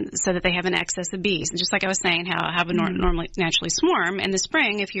bees, and so that they have an excess of bees. And just like I was saying, how would normally naturally swarm in the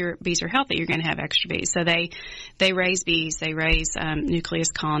spring, if your bees are healthy, you're going to have extra bees. So they raise bees, they raise nucleus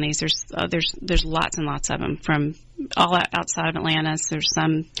colonies. There's lots and lots of them from all outside of Atlanta. So there's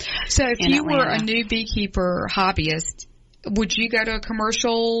some. So if you were a new beekeeper hobbyist, would you go to a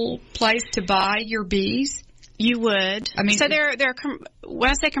commercial place to buy your bees? You would. I mean, so when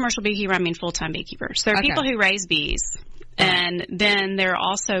I say commercial beekeeper, I mean full-time beekeepers. There are people who raise bees And then there are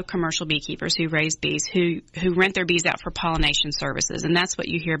also commercial beekeepers who raise bees who rent their bees out for pollination services. And that's what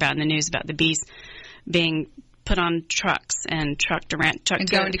you hear about in the news, about the bees being put on trucks and trucked around and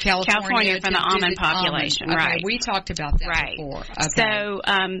going to California from the almond population. Okay, right. We talked about that before. Okay. So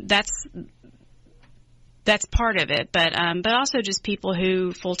that's part of it, but also just people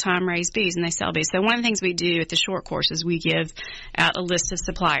who full-time raise bees and they sell bees. So one of the things we do at the short course is we give out a list of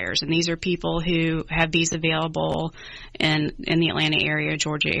suppliers, and these are people who have bees available in the Atlanta area,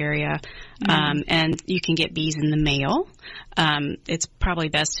 Georgia area, and you can get bees in the mail. It's probably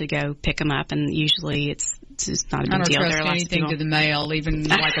best to go pick them up, and usually it's not a big deal. I don't trust anything to the mail, even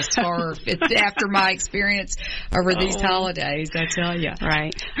like a scarf. It's after my experience over these holidays, I tell you.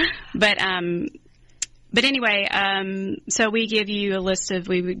 Right, But anyway, so we give you a list of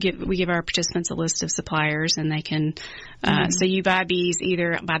we give our participants a list of suppliers, and they can so you buy bees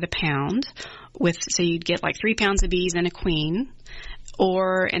either by the pound so you'd get like 3 pounds of bees and a queen,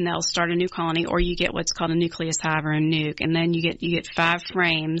 and they'll start a new colony, or you get what's called a nucleus hive or a nuke, and then you get 5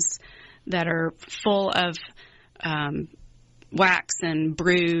 frames that are full of wax and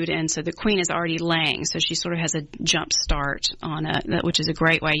brood, and so the queen is already laying, so she sort of has a jump start on it, which is a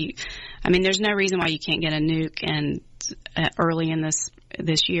great way. There's no reason why you can't get a nuke and early in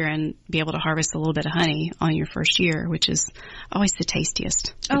this year and be able to harvest a little bit of honey on your first year, which is always the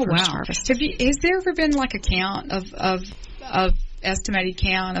tastiest. Harvest. Has there ever been like a count of estimated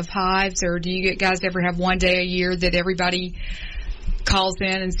count of hives, or do you guys ever have one day a year that everybody calls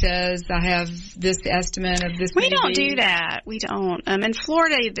in and says, I have this estimate of this? We don't do that. We don't. In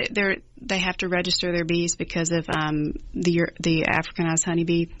Florida, they have to register their bees because of the Africanized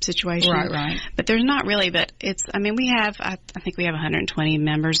honeybee situation. Right. But there's not really. But I think we have 120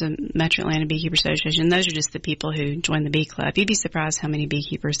 members of Metro Atlanta Beekeeper Association. Those are just the people who join the bee club. You'd be surprised how many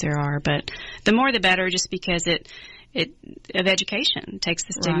beekeepers there are. But the more the better, just because of education takes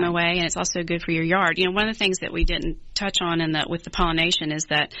the stigma away, and it's also good for your yard. One of the things that we didn't touch on with the pollination is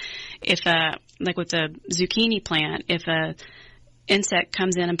that if like with the zucchini plant, if a insect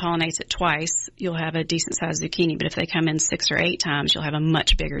comes in and pollinates it twice, you'll have a decent sized zucchini. But if they come in 6 or 8 times, you'll have a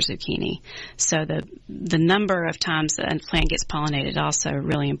much bigger zucchini. So the number of times a plant gets pollinated is also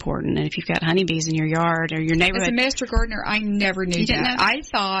really important. And if you've got honeybees in your yard or your neighborhood, as a master gardener, I never knew that. I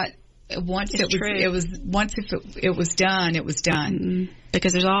thought once it was done, it was done. Mm-hmm.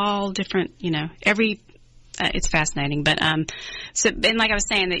 Because there's all different, it's fascinating. But and like I was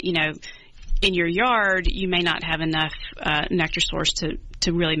saying, that in your yard you may not have enough nectar source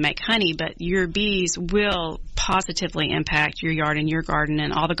to really make honey, but your bees will positively impact your yard and your garden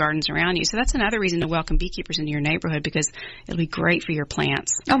and all the gardens around you. So that's another reason to welcome beekeepers into your neighborhood, because it'll be great for your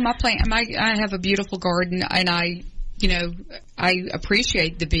plants. Oh, I have a beautiful garden, and I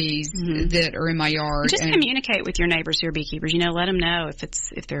appreciate the bees that are in my yard. Just communicate with your neighbors who are beekeepers. Let them know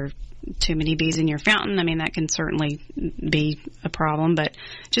if there are too many bees in your fountain. That can certainly be a problem, but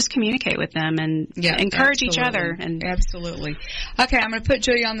just communicate with them and encourage each other. Absolutely. Okay, I'm going to put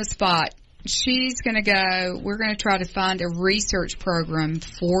Julia on the spot. We're going to try to find a research program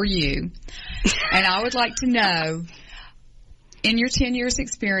for you. And I would like to know, in your 10 years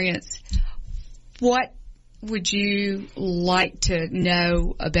experience, what would you like to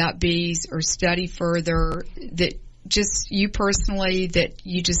know about bees or study further, that just you personally, that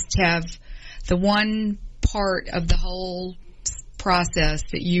you just have the one part of the whole process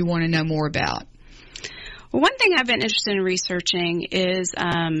that you want to know more about? Well, one thing I've been interested in researching is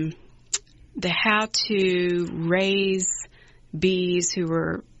how to raise bees who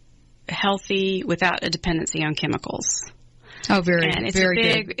are healthy without a dependency on chemicals. Oh, very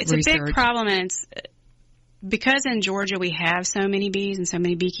good. It's a big problem, and it's because in Georgia we have so many bees and so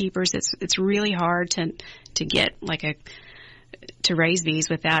many beekeepers. It's really hard to get to raise bees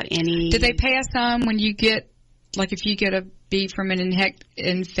without any. Do they pass on when you get, like, if you get a bee from an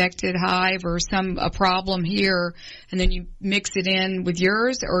infected hive or a problem here, and then you mix it in with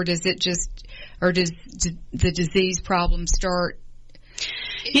yours, or does the disease problem start?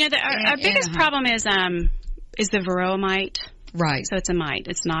 Our biggest problem is the varroa mite. Right. So it's a mite.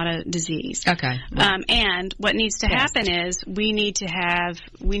 It's not a disease. Okay. Right. And what needs to happen is we need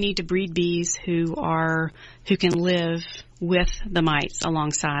to breed bees who can live with the mites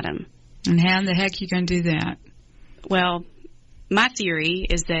alongside them. And how in the heck are you going to do that? Well, my theory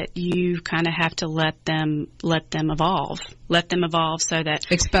is that you kind of have to let them evolve. Let them evolve so that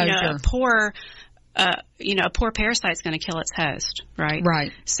exposure. A poor parasite's going to kill its host, right?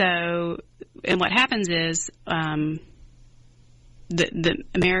 Right. So, and what happens is, the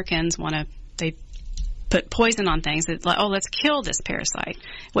Americans they put poison on things. It's like, let's kill this parasite.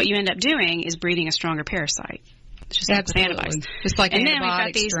 What you end up doing is breeding a stronger parasite. It's just like antibiotics. Just like and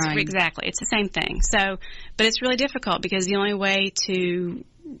antibiotics. Then we've got these, exactly. It's the same thing. So, but it's really difficult because the only way to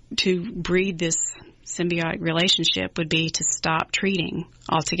breed this symbiotic relationship would be to stop treating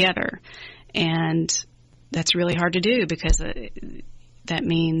altogether. And that's really hard to do because that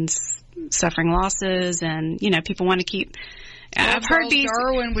means suffering losses and, people want to keep... I've heard these.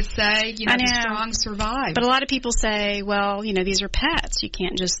 Darwin would say, the strong survive. But a lot of people say, well, these are pets. You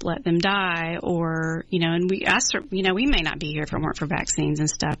can't just let them die. Or, and we may not be here if it weren't for vaccines and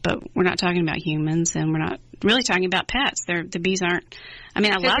stuff, but we're not talking about humans and we're not really talking about pets. The bees aren't, I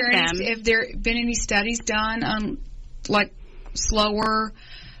love them. Have there been any studies done on, like, slower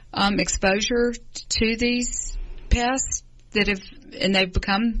exposure to these pests and they've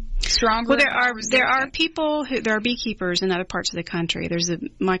become stronger? Well, there are beekeepers in other parts of the country. There's a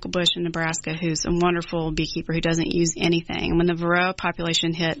Michael Bush in Nebraska who's a wonderful beekeeper who doesn't use anything. When the Varroa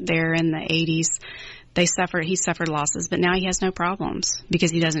population hit there in the 80s, he suffered losses, but now he has no problems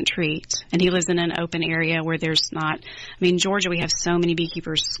because he doesn't treat. And he lives in an open area where there's not, Georgia, we have so many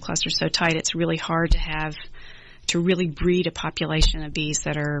beekeepers clusters so tight, it's really hard to really breed a population of bees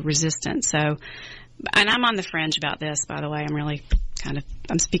that are resistant. So, and I'm on the fringe about this, by the way. I'm really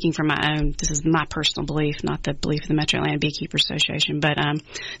I'm speaking from my own, this is my personal belief, not the belief of the Metro Atlanta Beekeeper Association. But one of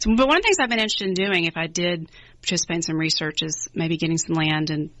the things I've been interested in doing, if I did participate in some research, is maybe getting some land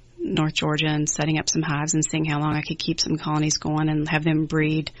in North Georgia and setting up some hives and seeing how long I could keep some colonies going and have them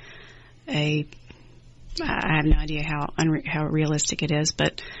breed I have no idea how realistic it is,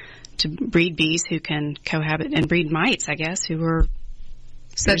 but to breed bees who can cohabit and breed mites, I guess, who are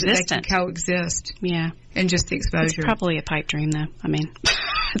so that they can coexist. Yeah. And just the exposure. It's probably a pipe dream, though.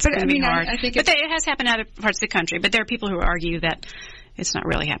 It's going to be hard. I think it has happened in other parts of the country, but there are people who argue that it's not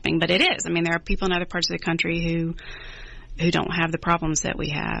really happening, but it is. There are people in other parts of the country who don't have the problems that we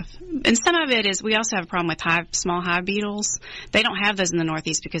have. And some of it is we also have a problem with small hive beetles. They don't have those in the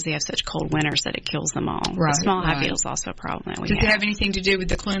Northeast because they have such cold winters that it kills them all. Right, small hive beetles also a problem that we have. Does it have anything to do with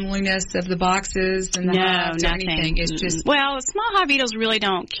the cleanliness of the boxes and the hives? No, nothing. Anything? It's just... Well, small hive beetles really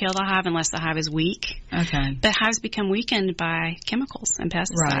don't kill the hive unless the hive is weak. Okay. But hives become weakened by chemicals and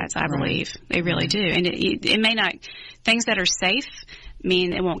pesticides, I believe. They really do. And it may not... Things that are safe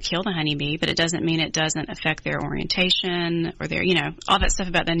mean it won't kill the honeybee, but it doesn't mean it doesn't affect their orientation or their, all that stuff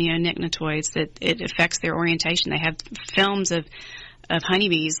about the neonicotinoids, that it affects their orientation. They have films of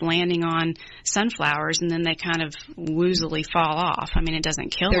honeybees landing on sunflowers and then they kind of woozily fall off. It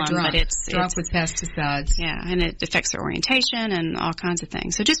doesn't kill them, drunk, but it's drunk with pesticides. Yeah, and it affects their orientation and all kinds of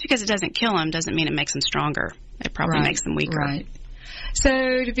things. So just because it doesn't kill them doesn't mean it makes them stronger. It probably makes them weaker. Right. So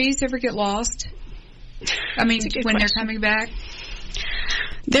do bees ever get lost? When they're coming back?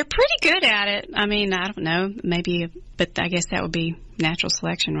 They're pretty good at it. I don't know, maybe, but I guess that would be natural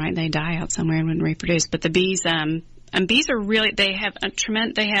selection, right? They die out somewhere and wouldn't reproduce. But the bees, bees are really, they have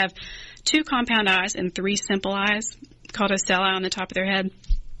 2 compound eyes and 3 simple eyes called ocelli on the top of their head.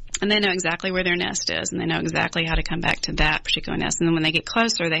 And they know exactly where their nest is, and they know exactly how to come back to that particular nest. And then when they get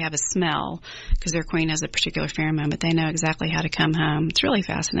closer, they have a smell because their queen has a particular pheromone, but they know exactly how to come home. It's really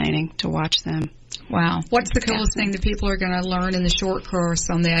fascinating to watch them. Wow. What's the coolest thing that people are going to learn in the short course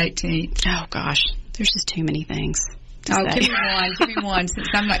on the 18th? Oh, gosh. There's just too many things. Give me one, since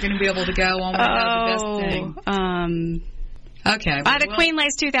I'm not going to be able to go on the best thing. Okay. The queen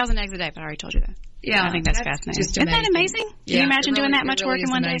lays 2,000 eggs a day, but I already told you that. Yeah, I think that's fascinating. Isn't that amazing? Can you imagine doing that much work in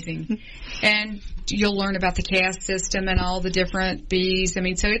one day? And you'll learn about the caste system and all the different bees. So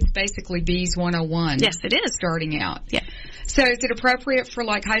it's basically Bees 101. Yes, it is. Starting out. Yeah. So is it appropriate for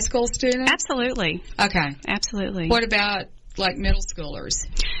high school students? Absolutely. Okay. Absolutely. What about middle schoolers?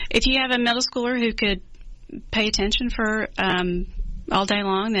 If you have a middle schooler who could pay attention for all day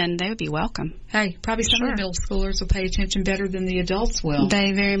long, then they would be welcome. Hey, probably some of the middle schoolers will pay attention better than the adults will.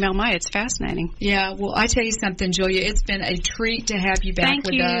 They very well might. It's fascinating. Yeah, well, I tell you something, Julia, it's been a treat to have you back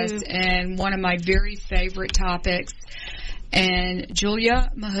with us, and one of my very favorite topics. And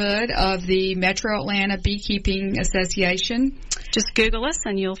Julia Mahood of the Metro Atlanta Beekeeping Association. Just Google us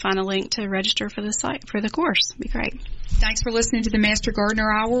and you'll find a link to register for the site for the course. It'd be great. Thanks for listening to the Master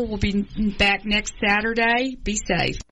Gardener Hour. We'll be back next Saturday. Be safe.